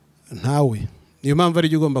 Ntawe. Niyo mpamvu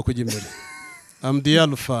ari ugomba kujya imbere. I'm the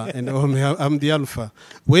alpha and I'm the alpha.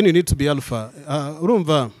 When you need to be alpha,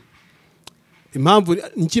 urumva impamvu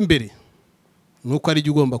njye imbere nuko ari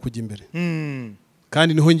ugomba kujya imbere.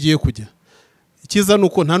 Kandi niho ngiye kujya. Ikiza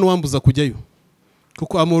nuko nta nuwambuza kujyayo.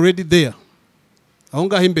 Kuko I'm already there. Aho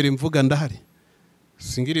ngaho imbere mvuga ndahari.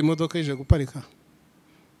 Singira imodoka ije guparika.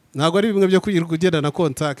 Ntago ari bimwe byo kugenda na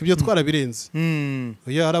contact ibyo twarabirenze.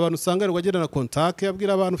 Oya hari abantu usanga ari kugenda na contact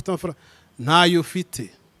yabwira abantu ufite amafaranga ntayo ufite.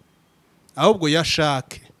 Ahubwo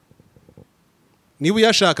yashake. Niba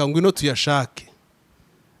uyashaka ngo ino tuyashake.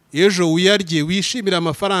 Ejo uyarye wishimira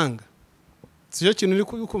amafaranga. Siyo kintu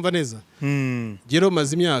uri kumva neza. Gero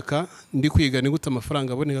maze imyaka ndi kwiga ni gute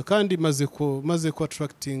amafaranga aboneka kandi maze ko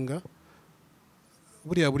attractinga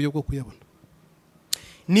buriya buryo bwo kuyabona.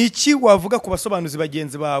 Niki wavuga ku basobanuzi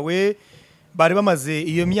bagenzi bawe bari bamaze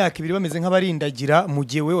iyo myaka 2 bameze nk'abarindagira mu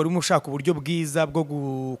gihe we wari umushaka uburyo bwiza bwo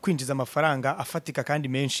kwinjiza amafaranga afatika kandi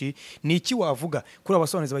menshi? Niki wavuga kuri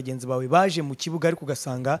abasobanuzi bagenzi bawe baje mu kibuga ariko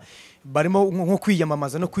ugasanga barimo nko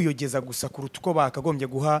kwiyamamaza no kwiyogeza gusa kuruta uko bakagombye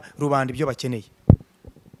guha rubanda ibyo bakeneye?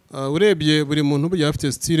 Urebye buri muntu burya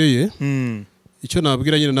afite style ye. Icyo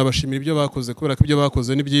nabwira nyine nabashimira ibyo bakoze kubera ko ibyo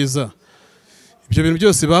bakoze ni byiza. Ibyo bintu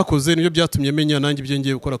byose bakoze nibyo byatumye menya nanjye ibyo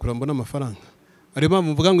ngiye gukora kura mbona amafaranga. Ari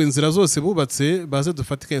mpamvu mvuga ngo inzira zose bubatse baze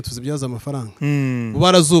dufatikanye tuzibyaza amafaranga.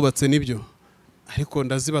 Barazubatse nibyo ariko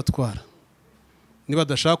ndazibatwara. niba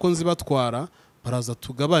adashaka ko nzibatwara baraza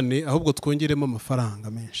tugabane ahubwo twongeremo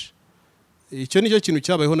amafaranga menshi. Icyo nicyo kintu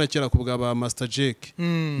cyabayeho na kera kubwa ba Master Jack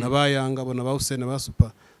nabayanga bona ba Hussein ba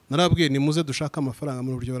Super. Narabwiye ni muze dushaka amafaranga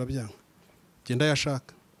mu buryo barabyanga. Genda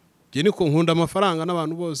yashaka. Giye niko nkunda amafaranga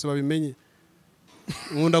n'abantu bose babimenye.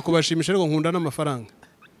 Nkunda kubashimisha ariko nkunda n'amafaranga.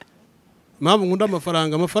 Mpamvu nkunda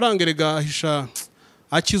amafaranga erega ahisha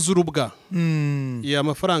akiza urubwa. Ya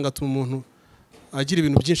amafaranga atuma umuntu agira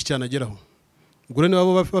ibintu byinshi cyane ageraho. Ubwo rero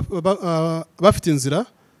babo bafite inzira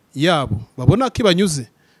yabo babona ko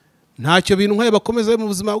ibanyuze. Ntacyo bintu nkaye bakomeza mu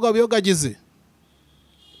buzima bwabo yogagize.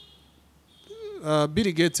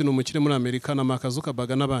 Bill Gates ni umukire muri Amerika na Mark Zuckerberg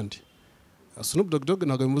n'abandi. Snoop Dogg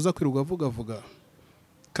ntabwo bimuza kwiruka avuga.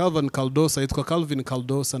 Calvin Caldosa yitwa Calvin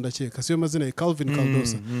Caldosa ndakeka siyo mazina ya Calvin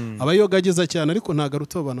Caldosa. Aba yogagiza cyane ariko ntago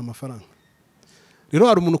arutobana amafaranga. Rero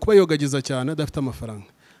hari umuntu kuba yogagiza cyane adafite amafaranga.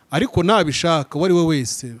 Ariko nabishaka wari we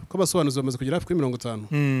wese ko basobanuzi bamaze kugera hafi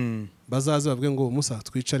 50. Bazaze bavuge ngo Musa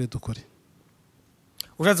twicare dukore.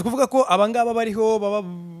 Ushatse kuvuga ko abangaba bariho baba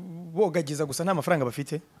bogagiza gusa nta mafaranga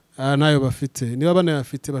bafite? Nayo bafite. Niba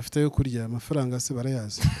banayafite bafite yo kurya amafaranga se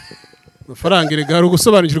barayazi. Amafaranga irega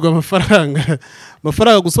gusobanukirwa amafaranga.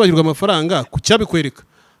 Amafaranga gusobanukirwa amafaranga kucyabikwereka.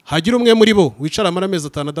 Hagira umwe muri bo wicara amezi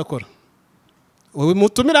 5 adakora. Wowe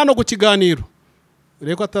mutumira hano ku kiganiro.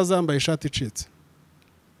 Reko atazambaye ishati icitse.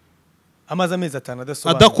 Amaze amezi 5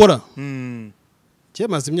 adakora.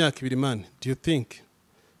 Cyemaze imyaka 2 man. Do you think?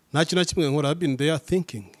 Nta kintu kimwe nkora been there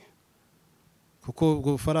thinking. Kuko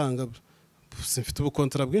ubwo faranga mfite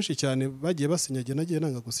ubukontra bwinshi cyane bagiye basinyage nagiye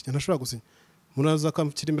nanga gusinya ntashobora gusinya. Munaza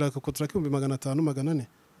akamkirimira akakontra k'ibihumbi 500 400.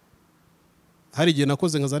 Hari igihe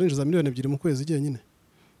nakoze nkazarinjiza miliyoni 2 mu kwezi igihe nyine.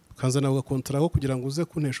 Ukanzana ugakontra ko kugira ngo uze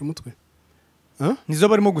kuntesha umutwe. Nizo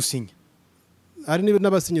barimo gusinya. Ari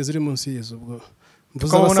n'abasinye ziri munsi yezo ubwo.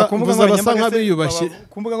 Mvuza abasa nk'abiyubashye.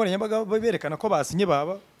 Kumbuga nkoranyambaga berekana ko basinye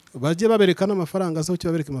baba. Bagiye baberekana amafaranga aho cyo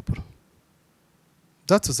babereka impapuro.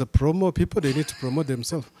 That is a promo. People they need to promote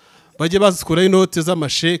themselves. Bagiye bazikura inote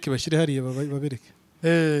z'amasheke bashyire hariya babereke.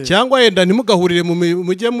 Cyangwa yenda ntimugahurire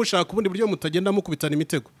mujye mushaka ubundi buryo mutagenda mukubitana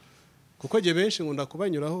imitego. Kuko giye benshi ngunda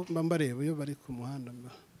kubanyuraho mbareba iyo bari ku muhanda.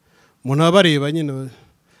 Umuntu abareba nyine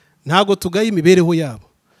ntago tugaye imibereho yabo.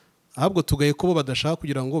 Ahubwo tugaye ko bo badashaka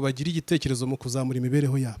kugira ngo bagire igitekerezo mu kuzamura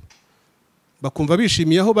imibereho yabo. Bakumva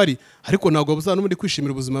bishimiye aho bari ariko ntago bazana muri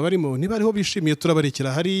kwishimira ubuzima barimo. Niba ariho bishimiye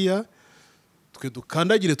turabarekera hariya twe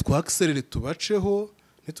dukandagire twaxerere tubaceho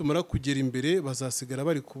nitumara kugera imbere bazasigara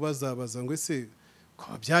bari kubazabaza ngo ese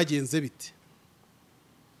kwa byagenze bite.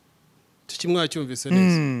 Tukimwacyumvise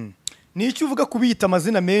neza. Ni icyo uvuga kubita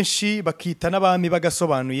amazina menshi bakita n'abami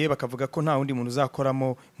bagasobanuye bakavuga ko nta wundi muntu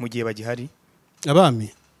uzakoramo mu gihe bagihari. Abami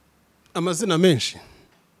amazina menshi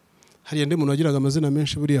hari ende muntu agiraga amazina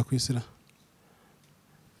menshi buriya kwisira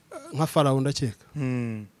nka Farawo ndakeka.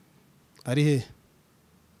 Ari he?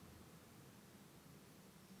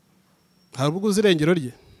 Hari ubwo uzirengero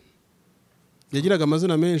rye yagiraga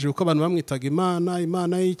amazina menshi uko abantu bamwitaga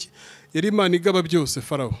Imana y'iki yari Imana igaba byose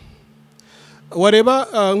Farawo. Wareba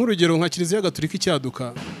nk'urugero nka Kiliziya Gatolika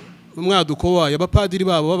icyaduka umwaduko wayo abapadiri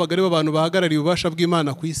babo babagari b'abantu bahagarariye ububasha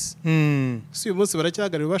bw'Imana ku isi. Si uyu munsi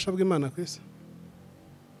baracyahagarariye ububasha bw'Imana ku isi.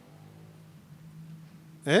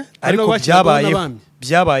 Ariko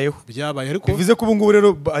byabayeho ariko bivuze ko ubu ngubu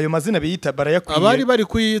rero ayo mazina biyita barayakwiye. Abari bari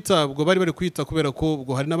kuyita ubwo bari kuyita kubera ko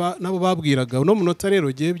ubwo hari nabo babwiraga uno munota rero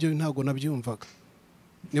giye byo ntago nabyumvaga.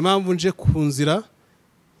 Ni mpamvu nje ku nzira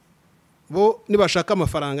bo nibashaka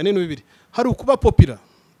amafaranga nino bibiri hari ukuba popular.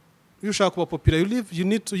 Iyo ushaka kuba popular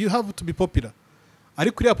you have to be popular.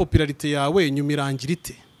 Ariko iriya popularity yawe nyumirangira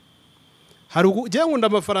ite? Hari ugiye nkunda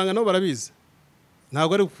amafaranga nabo barabizi.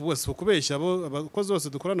 Ntabwo ari kubeshya abo abakozi bose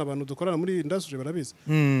dukorana abantu dukorana muri industry barabizi.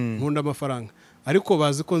 Nkunda amafaranga ariko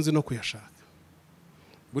bazi ko nzi no kuyashaka.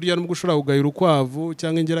 Buriya nubwo ushobora kugayira ukwavu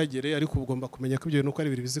cyangwa ingeragere ariko ugomba kumenya ko ibyo nuko ari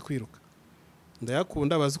biri bizi kwiruka.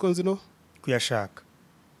 Ndayakunda bazi ko nzi no kuyashaka.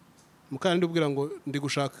 Mukandi ubwira ngo ndi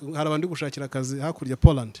gushaka hari abandi gushakira akazi hakurya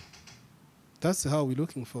Poland. That's how we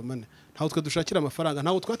looking for money. Ntaho twe dushakira amafaranga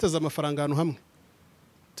ntaho twateza amafaranga ahantu hamwe.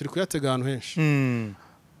 Turi kuyatega ahantu henshi.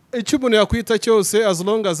 Icyo umuntu yakwita cyose as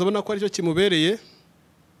long as abona ko ari cyo kimubereye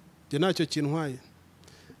je ntacyo kintwaye.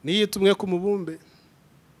 Niyita umwe ku mubumbe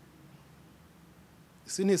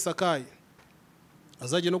sinisakaye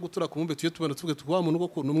azaje no gutura ku mubumbe tuye tubona tuvuge twa muntu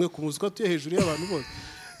uko numwe ku muzuka tuye hejuru y'abantu bose.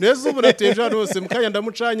 Neza ubu nateje hose mukanya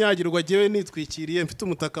ndamucanyagirwa jewe nitwikiriye mfite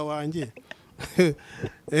umutaka wanjye.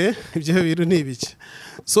 Ibyo bintu nibiki.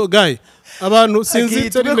 So guy abantu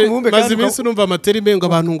sinzi maze iminsi numva amaterime ngo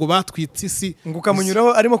abantu ngo batwitse isi ngo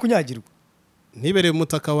ukamunyuraho arimo kunyagirwa nibereye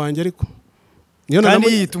umutaka wanjye ariko kandi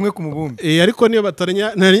yiyita umwe ku mubumbe. Ariko niyo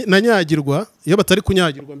bataranyagirwa, iyo batari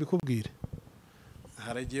kunyagirwa mbikubwire,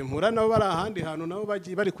 haragiye mpura nabo bari ahandi hantu nabo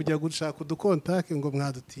bari kujya gushaka udukontake ngo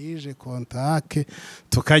mwadutije kontake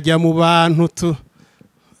tukajya mu bantu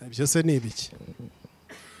byose ni ibiki,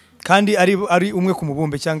 kandi ari umwe ku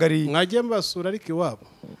mubumbe cyangwa ari mwagiye mbasura ariko iwabo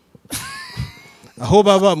aho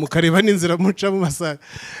baba mukareba n'inzira muca mu masaha.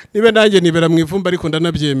 Niba nanjye nibera mu ivumba ariko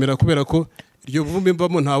ndanabyemera kubera ko iryo vumbi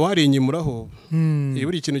mbamo nta wari inyimuraho.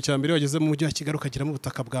 Buri ikintu cya mbere wageze mu mujyi wa Kigali ukagiramo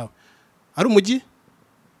ubutaka bwawe, ari umujyi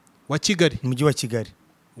wa Kigali, umujyi wa Kigali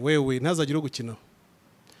wewe ntazagire gukinaho.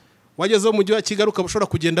 Wageze mu mujyi wa Kigali ukaba ushobora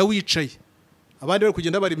kugenda wicaye, abandi bari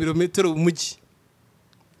kugenda bari milimetero umujyi,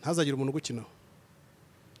 ntazagire umuntu gukinaho.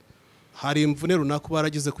 Hari imvune runaka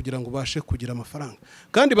baragize kugira ngo ubashe kugira amafaranga.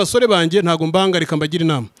 Kandi basore banjye ntago mbangarika mbagira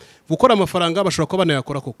inama, gukora amafaranga bashobora kuba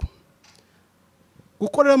banayakora koko.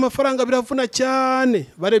 Gukorera amafaranga biravuna cyane,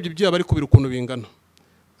 barebye ibyo bari kubira ukuntu bingana.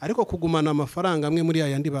 Ariko kugumana amafaranga amwe muri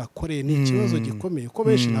ayandi bakoreye ni ikibazo gikomeye, ko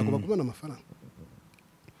benshi ntago bagumana amafaranga.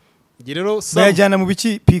 Rero bayajyana mu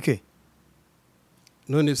biki pike?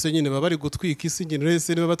 None se nyine baba bari gutwika isi, nyine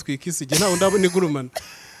rese niba batwika isi, nta wundi abone igurumana.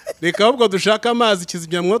 Reka ahubwo dushaka amazi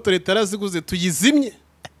kizimyamwoto leta yaraziguze tuyizimye,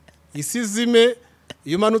 isi zime,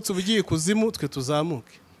 iyo umanutse ubugiye kuzimu twe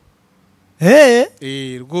tuzamuke.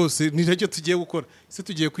 Rwose ni nacyo tugiye gukora, isi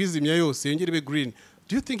tugiye kwizimya yose yongere ibe green.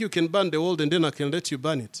 Do you think you can burn the world and then I can let you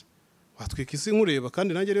burn it? Watwika isi nkureba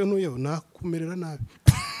kandi nanjye rero ntuyeho nakumerera nabi.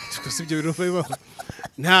 Twese ibyo biro bibaho,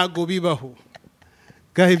 ntago bibaho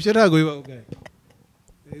gahe, ibyo ntago bibaho gahe.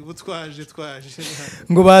 Ubu twaje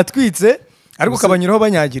ngo batwitse ariko kabanyiraho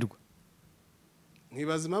banyagirwa.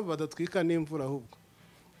 Nkibaza impamvu badatwika n'imvura ahubwo.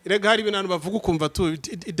 Irega hari ibintu bavuga ukumva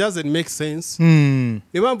it doesn't make sense.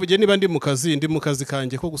 Niba mvuge niba ndi mu kazi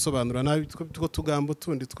kanjye ko gusobanura nabi two tugambo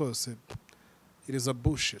tundi twose, it is a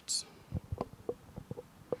bullshit.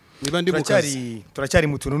 Niba ndi mu kazi turacyari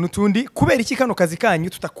mu tuntu n'utundi. Kubera iki kano kazi kanyu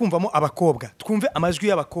tutakumvamo abakobwa, twumve amajwi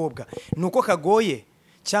y'abakobwa? Nuko kagoye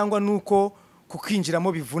cyangwa nuko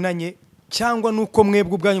kukinjiramo bivunanye, cyangwa nuko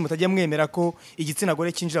mwebwe ubwanyu mutajya mwemera ko igitsina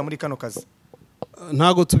gore kinjira muri kano kazi?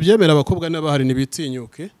 Ntago tubyemera, abakobwa n'abahari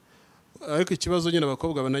nibitinyuke, ariko ikibazo nyine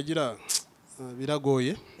abakobwa banagira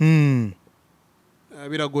biragoye.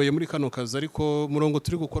 Biragoye muri kano kazi, ariko murongo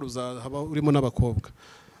turi gukora uzahaba urimo n'abakobwa.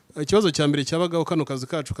 Ikibazo cya mbere cyabagaho kano kazi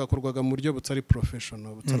kacu kakorwaga mu buryo butari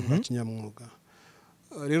professional, butari bwa kinyamwuga.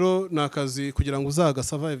 Rero nakazi kugira ngo uzaga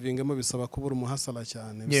survivingemo bisaba kubura umuhasala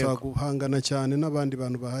cyane, bisaba guhangana cyane n'abandi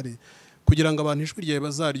bantu bahari kugira ngo abantu ijwi ryawe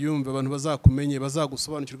bazaryumve, abantu bazakumenye,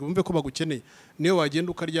 bazagusobanukirwe, bumve ko bagukeneye. Niyo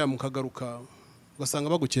wagenda ukaryama ukagaruka ugasanga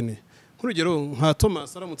bagukeneye. Nk'urugero nka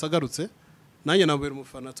Thomas aramutse agarutse, nanjye nambera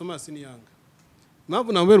umufana. Thomas ni yanga,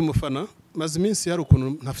 mpamvu nambera umufana, maze iminsi hari ukuntu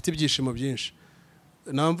ntafite ibyishimo byinshi.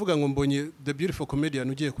 Namvuga ngo mbonye the beautiful comedian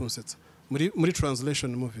ugiye kunsetsa muri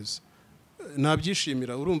translation movies,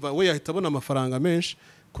 nabyishimira. Urumva we yahita abona amafaranga menshi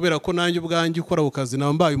kubera ko nanjye ubwanjye ukora ukazi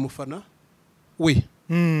nambaye umufana we.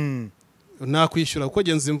 Nakwishyura uko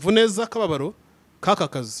genza imvune z'akababaro kaka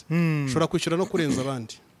kazi, ushobora kwishyura no kurenza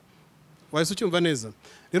abandi. Wahise ucyumva neza.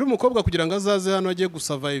 Rero umukobwa kugira ngo azaze hano agiye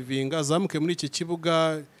gusurvivinga, azamuke muri iki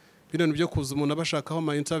kibuga, bintu byo kuza umuntu abashakaho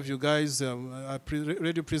ama interview guys,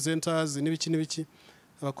 radio presenters n'ibiki,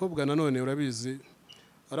 abakobwa nanone urabizi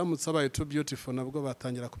aramutse abaye too beautiful nabwo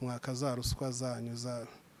batangira kumwaka za ruswa zanyu za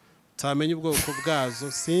tamenye ubwoko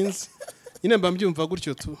bwazo, sinzi nyine mba mbyumva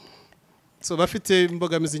gutyo tu. So bafite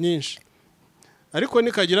imbogamizi nyinshi, ariko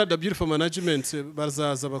nikagira the beautiful management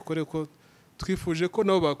bazaza bakore ko twifuje ko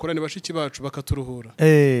nabo bakorane bashiki bacu bakaturuhura.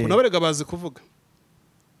 Kuna barega bazi kuvuga.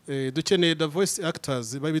 Dukeneye the voice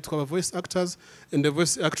actors, babitwa aba voice actors and the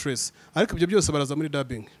voice actress, ariko ibyo byose baraza muri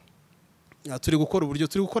dubbing. Turi gukora uburyo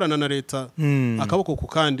turi gukorana na leta akaboko ku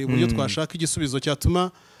kandi uburyo twashaka igisubizo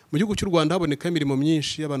cyatuma mu gihugu cy'u Rwanda haboneka imirimo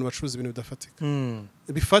myinshi y'abantu bacuruza ibintu bidafatika.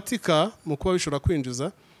 Bifatika mu kuba bishobora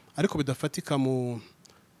kwinjiza, ariko bidafatika mu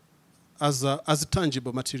as a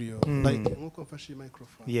tangible material, like nkuko mfashe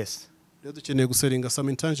microphone. Yes. Rero dukeneye guseringa some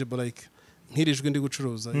intangible, like nkirijwe ndi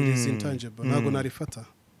gucuruza, it is intangible, ntago narifata.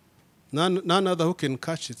 None other who can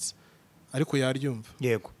catch it, ariko yaryumva.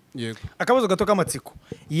 Yego. Akabazo gato k'amatsiko,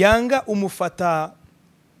 yanga umufata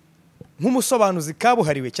nk'umusobanuzi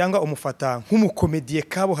kabuhariwe cyangwa umufata nk'umukomediye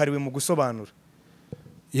kabuhariwe mu gusobanura?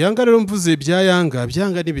 Yanga rero mvuze bya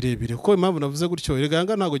byanga ni birebire, kuko impamvu navuze gutyo,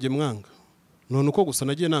 Yanga ntago ge mwanga, none uko gusa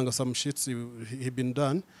nagiye nanga some shits he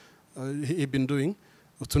been doing,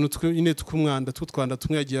 utuntu twine tw'umwanda tw'utwanda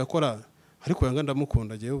tumwe yagiye akora, ariko Yanga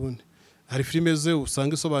ndamukunda giye ubundi. Hari filime ze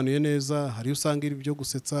usanga isobanuye neza, hari usanga iri byo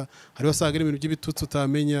gusetsa, hari usanga iri ibintu by'ibitutsi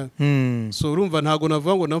utamenya. So urumva ntago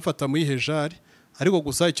navuga ngo namfata muri hejari, ariko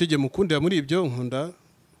gusa icyo gihe mukundira muri ibyo nkunda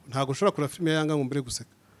ntago ushobora kureba filime yanga ngo mbere guseka.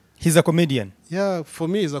 He's a comedian. Yeah, for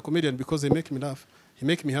me he's a comedian because he make me laugh, he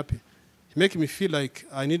make me happy, he make me feel like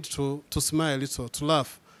I need to smile a little, to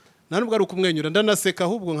laugh. Nanubwo ari ukumwenyura ndanaseka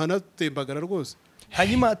ahubwo nkanatembagara rwose.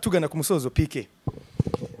 Hanyuma tugana ku musozo PK.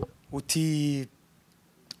 Uti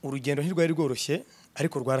urugendo ntirwari rworoshye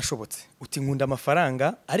ariko rwarashobotse. Uti nkunda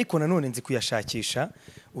amafaranga ariko nanone nzi kuyashakisha.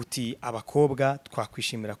 Uti abakobwa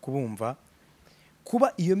twakwishimira kubumva.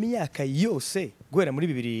 Kuba iyo myaka yose guhera muri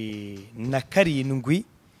 2007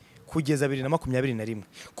 kugeza 2021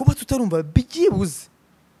 kuba tutarumva byibuze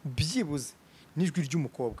nijwi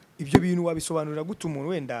ry'umukobwa. Ibyo bintu wabisobanurira gute umuntu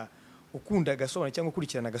wenda ukunda gasobanura cyangwa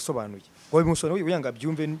ukurikirana gasobanuye? Wabimusobanura uyanga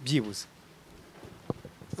byumve byibuze.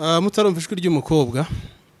 Mutarumva ijwi ry'umukobwa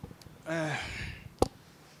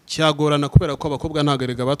cyagorana kubera ko abakobwa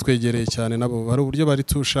ntagarega batwegereye cyane nabo bari uburyo bari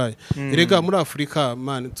tushaye. Erega muri Afrika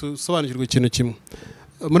man tusobanukirwa ikintu kimwe.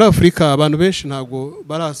 Muri Afrika abantu benshi ntago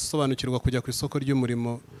barasobanukirwa kujya ku isoko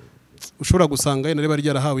ry'umurimo. Ushobora gusanga yene bari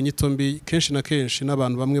ryarahawe inyito mbi kenshi na kenshi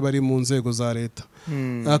n'abantu bamwe bari mu nzego za leta.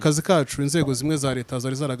 Akazi kacu inzego zimwe za leta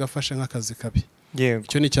zari zaragafashe nk'akazi kabi.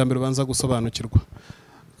 Icyo ni cyambere banza gusobanukirwa.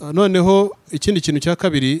 Noneho ikindi kintu cya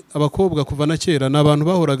kabiri abakobwa kuva na kera n'abantu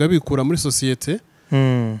bahoraga bikura muri societe.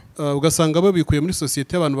 Ugasanga babikuye muri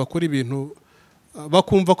societe abantu bakora ibintu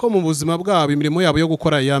bakumva ko mu buzima bwabo imirimo yabo yo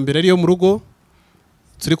gukora ya mbere ariyo mu rugo.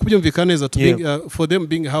 Turi kubyumvikana neza for them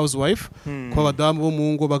being a housewife kwa badamu bo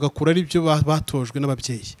mu ngo bagakura ari byo batojwe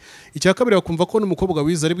n'ababyeyi. Icya kabiri bakumva ko n'umukobwa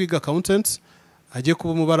wiza ari bwiga accountant agiye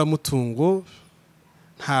kuba umubara mutungo.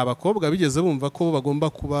 Nta bakobwa bigeze bumva ko bagomba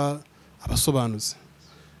kuba abasobanuzi.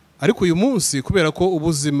 Ariko uyu munsi kubera ko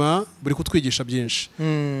ubuzima buri kutwigisha byinshi.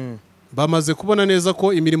 Bamaze kubona neza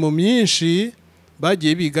ko imirimo myinshi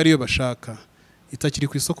bagiye biga ariyo bashaka itakiri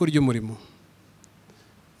ku isoko ry'umurimo.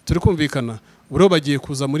 Turi kumvikana buro bagiye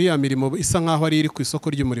kuza muri ya mirimo isa nkaho ari iri ku isoko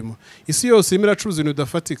ry'umurimo. Isi yose imira curuza ibintu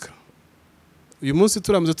bidafatika. Uyu munsi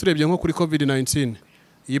turamze turebye nko kuri COVID-19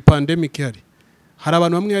 iyi pandemic hari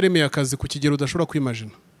abantu bamwe yaremeye akazi ku kigero udashobora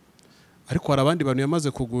kwimagine, ariko hari abandi bantu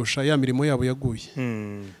yamaze kugusha ya mirimo yabo yaguye.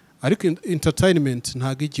 Ariko entertainment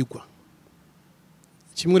ntago igigwa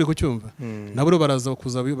kimwe uri kucyumva. Nabo baraza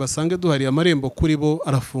kuza basange duhari amarembo kuri bo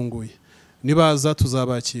arafunguye. Nibaza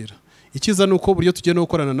tuzabakira. Ikiza nuko buryo tugenda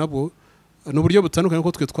gukorana nabo n'uburyo butandukanye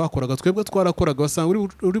ko twe twakoraga. Twebwe twarakoraga basanga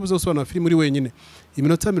uri buze gusobanura film muri wenyine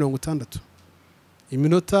iminota 60,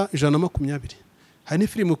 iminota 120. Hari ni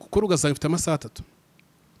film ukora ugasanga ifite amasaha 3.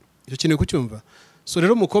 Icyo kintu kucyumva. So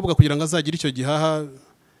rero umukobwa kugira ngo azagire icyo gihaha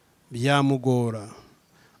byamugora.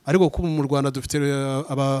 Ariko kuba mu Rwanda dufite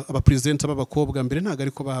aba presenter b'abakobwa mbere ntago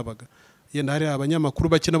ariko bahabaga. Yenda hari abanyamakuru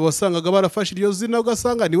bakina basangaga barafashe iryo zina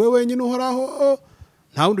ugasanga ni we wenyine uhoraho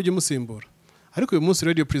nta wundi ujye musimbura. Ariko uyu munsi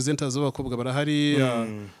radio presenters b'abakobwa barahari.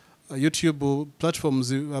 YouTube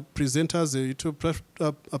platforms presenters, YouTube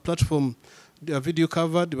platform video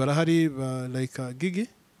covered barahari like Gigi.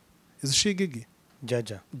 Is she Gigi?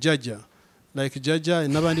 Jaja like Jaja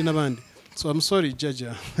n'abandi. So I'm sorry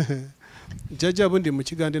Jaja. Jaja bundi mu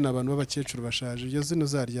kigande n'abantu b'abakecuru bashaje iyo zino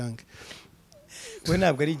zaryange. We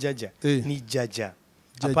ntabwo ari Jaja ni Jaja.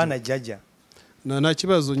 Apana Jaja. Nta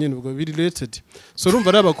kibazo nyine ubwo biri related. So urumva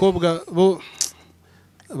ari abakobwa bo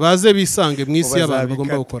baze bisange mu isi y'abantu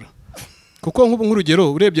bagomba gukora. Kuko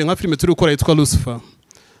nk'urugero urebye nka filime turi gukora yitwa Lucifer.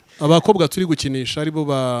 Abakobwa turi gukinisha ari bo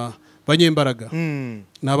banyembaraga.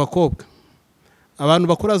 Ni abakobwa. Abantu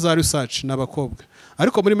bakora za research ni abakobwa.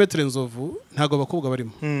 Ariko muri Metre Nzovu ntago abakobwa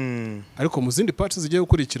barimo. Ariko mu zindi parts zigiye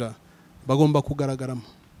gukurikira bagomba kugaragaramo.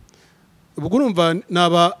 Ubwo urumva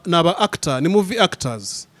naba actor, ni movie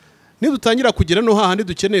actors. Nidutangira kugira no hahandi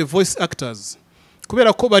dukeneye voice actors.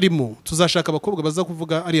 Kubera ko barimo tuzashaka abakobwa baza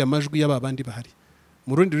kuvuga ari amajwi y'ababandi bahari.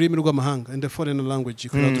 Mu rundi rurimi rw'amahanga in the foreign language.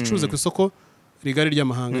 Kugira ducuruze ku isoko rigari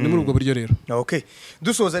ry'amahanga. Ni muri ubwo buryo rero. Okay.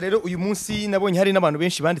 Dusoza rero uyu munsi nabonye hari n'abantu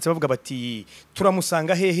benshi banditse bavuga bati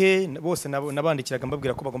turamusanga hehe bose nabandikiraga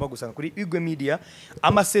mbabwira ko bagomba gusanga kuri Igwe Media.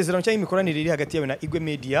 Amasezerano cyangwa imikoranire iri hagati yawe na Igwe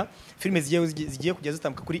Media. Filime zigiye kujya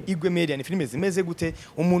zitambuka kuri Igwe Media ni filime zimeze gute?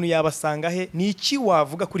 Umuntu yabasanga he? Ni iki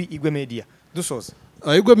wavuga kuri Igwe Media? Dusoza.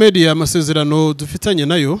 Igwe Media amasezerano dufitanye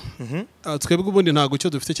nayo. Twebwe ubundi ntago cyo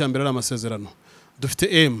dufite cyambere ari amasezerano. Dufite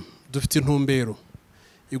aim, dufite intumbero.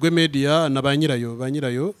 Igwe Media na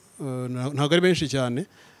banyirayo ntago ari benshi cyane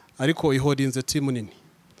ariko ihodinze team nini.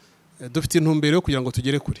 Dufite intumbero yo kugira ngo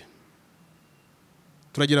tugere kure.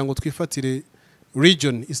 Turagira ngo twifatire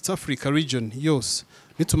region, East Africa region yose.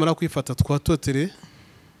 Nitumara kwifata twatotere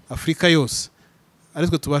Afrika yose.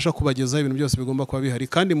 Ariko tubasha kubageza ibintu byose bigomba kuba bihari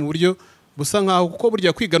kandi mu buryo busa nkaho kuko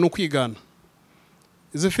burya kwiga no kwigana.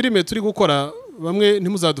 Izo filime turi gukora bamwe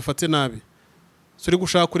ntimuzadufate nabi. turi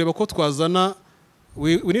gushaka kureba ko twazana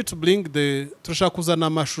we need to bring turashaka kuzana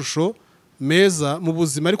amashusho meza mu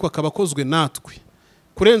buzima ariko akaba akozwe natwe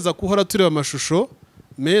kurenza kuhora tureba amashusho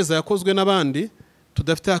meza yakozwe n'abandi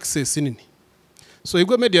tudafite access nini. So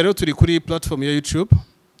Igwe Media rero turi kuri platform ya YouTube,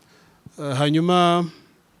 hanyuma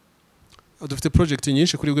dufite project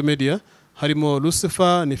nyinshi kuri Igwe Media, harimo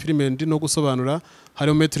Lucifer ni filime ndi no gusobanura,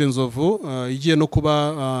 harimo Metre Nzovu igiye no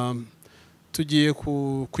kuba tugiye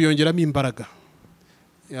kuyongeramo imbaraga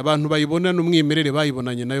abantu bayibona n'umwimerere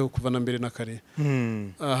bayibonanye nayo kuva na mbere na kare.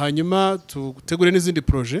 Hanyuma tutegure n'izindi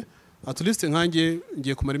projet, at least nkanjye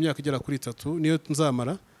ngiye kumara imyaka igera kuri 3 niyo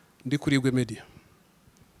nzamara ndi kuri Igwe Media.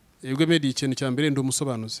 Igwe Media ikintu cya mbere ndi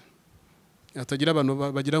umusobanuzi, atagira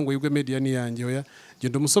abantu bagira ngo Igwe Media ni yanjye hoya,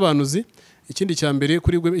 ngenda umusobanuzi. Ikindi cya mbere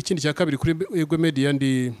kuri Igwe, ikindi cya kabiri kuri Igwe Media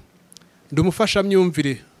ndi umufasha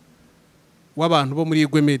myumvire w'abantu bo muri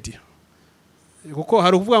Igwe Media, kuko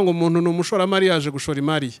hari uvuga ngo umuntu n'umushoramari yaje gushora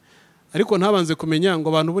imari ariko ntabanze kumenya ngo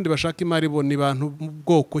abantu bundi bashaka imari bo ni bantu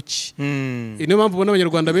bwoko ki. Niyo mpamvu ubona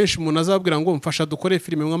abanyarwanda benshi umuntu azabwira ngo mfasha dukore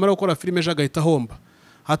filime, mwamara gukora filime ejo agahita homba,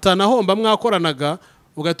 hatanahomba mwakoranaga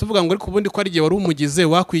ugahita uvuga ngo ariko ubundi ko ari igihe wari umugize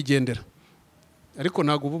wakwigendera, ariko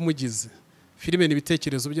ntabwo uba umugize. Filime ni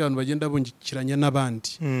ibitekerezo by'abantu bagenda bungikiranya n'abandi.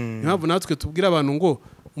 Niyo mpamvu natwe tubwira abantu ngo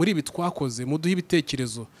muri ibi twakoze muduhe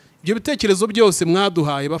ibitekerezo, ibyo bitekerezo byose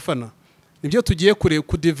mwaduhaye bafana nibyo tugiye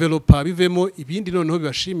kudevelopa bivemo ibindi noneho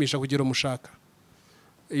bibashimisha kugira umushaka.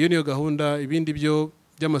 Iyo niyo gahunda. Ibindi byo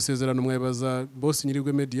by'amasezerano mwabaza boss nyiri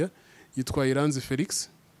Igwe Media yitwa Hanze Felix,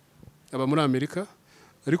 aba muri Amerika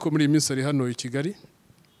ariko muri iyi minsi ari hano i Kigali.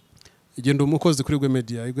 Igenda umukozi kuri Igwe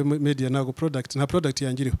Media. Igwe Media ntago product, nta product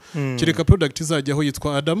yangiriho, kireka product izajyaho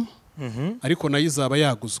yitwa Adam, ariko nayo izaba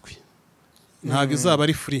yaguzwe, ntago izaba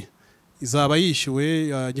ari free, izaba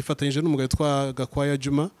yishyuwe. Gifatanyije n'umugabo witwa Gakwaya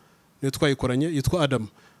Juma niyo twayikoranye, yitwa Adam,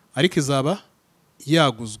 ariko izaba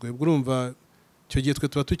yaguzwe. Urumva cyo gihe twe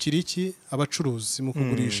tuba tukiri iki abacuruzi mu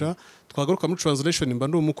kugurisha, twagaruka muri translation mba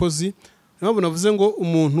ndi umukozi. Nabwo navuze ngo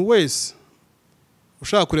umuntu wese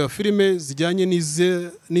ushaka kureba filime zijyanye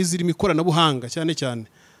n'izirimo ikoranabuhanga cyane cyane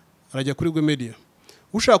arajya kuri Igwe Media.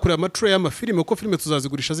 Ushaka kureba amatrailer y'amafilime ko filime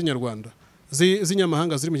tuzazigurisha z'inyarwanda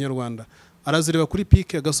z'inyamahanga ziri mu Nyarwanda arazireba kuri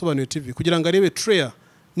Peak agasobanuye TV kugira ngo arebe trailer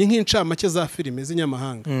ni nk'incamake za filime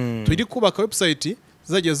z'inyamahanga. Turi kubaka website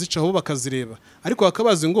zagiye zicaho bakazireba, ariko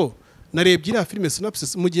bakabaza ngo narebye iriya filime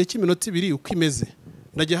synopsis mu gihe cy'iminota 2 uko imeze,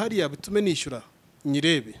 ndajya hariya bitume nishyura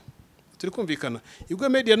nyirebe. Turi kumvikana. Igwe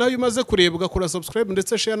Media nayo umaze kureba ugakora subscribe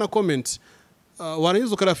ndetse share na comment,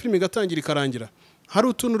 warangiza ukara filime igatangira ikarangira, hari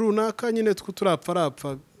utuntu runaka nyine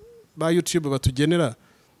turapfa ba YouTube batugenera,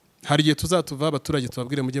 hari igihe tuzatuva abaturage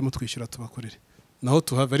tubabwire mujye mutwishyura tubakorere naho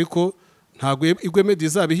tuhava. Ariko ntago Igwe Media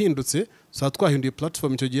izabihindutse, twahinduye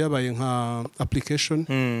platform icyo gihe yabaye nka application.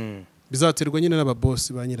 Bizaterwa nyine n'aba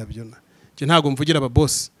boss ba nyirabyo. Nje ntago mvugira aba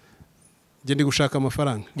boss, nje ndi gushaka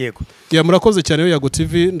amafaranga. Yego. Ya murakoze cyane Yago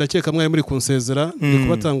TV, ndakeka mwari muri kunsezera ndi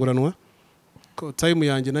kubatanguranwa ko time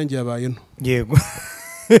yanjye nanjye yabaye no. Yego.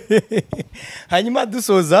 Hanyuma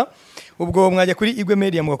dusoza ubwo mwajya kuri Igwe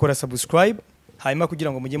Media mugakora subscribe, hanyuma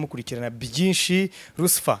kugira ngo mujye mukurikirana byinshi.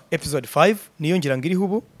 Lucifer episode 5 niyo ngira ngiriho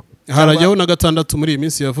ubu, harajyaho na 6 muri iyi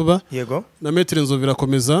minsi ya vuba. Yego. Na Metre Nzovu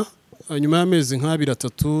irakomeza. Nyuma y'amezi nka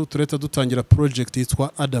 2-3 tureta dutangira project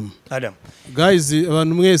yitwa Adam. Guys,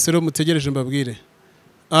 abantu mwese rero mutegereje mbabwire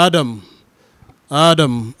Adam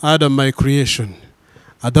my creation,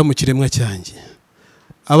 Adam kiremwa cyanjye.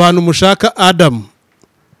 Abantu mushaka Adam,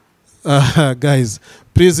 guys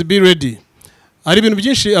please be ready. Ari ibintu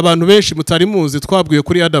byinshi abantu benshi mutari muzi twabwiye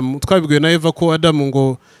kuri Adam, twabwiye na Eva ko Adam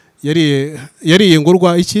ngo yariye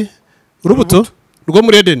ngurwa iki urubuto rwo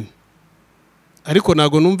muri Eden, ariko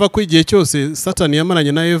nago numva ko igihe cyose Satan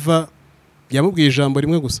yamaranye na Eva yamubwiye ijambo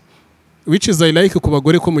rimwe gusa, which is I like ku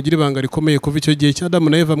bagore ko mugira ibanga rikomeye kuva icyo gihe cya Adam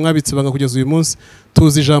na Eva mwabitse banga kugeza uyu munsi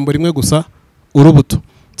tuzi ijambo rimwe gusa urubuto.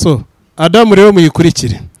 So Adam rero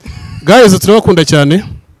muyikurikire guys, turabakunda cyane.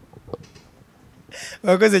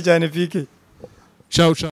 Bakoze cyane Pike. Ciao.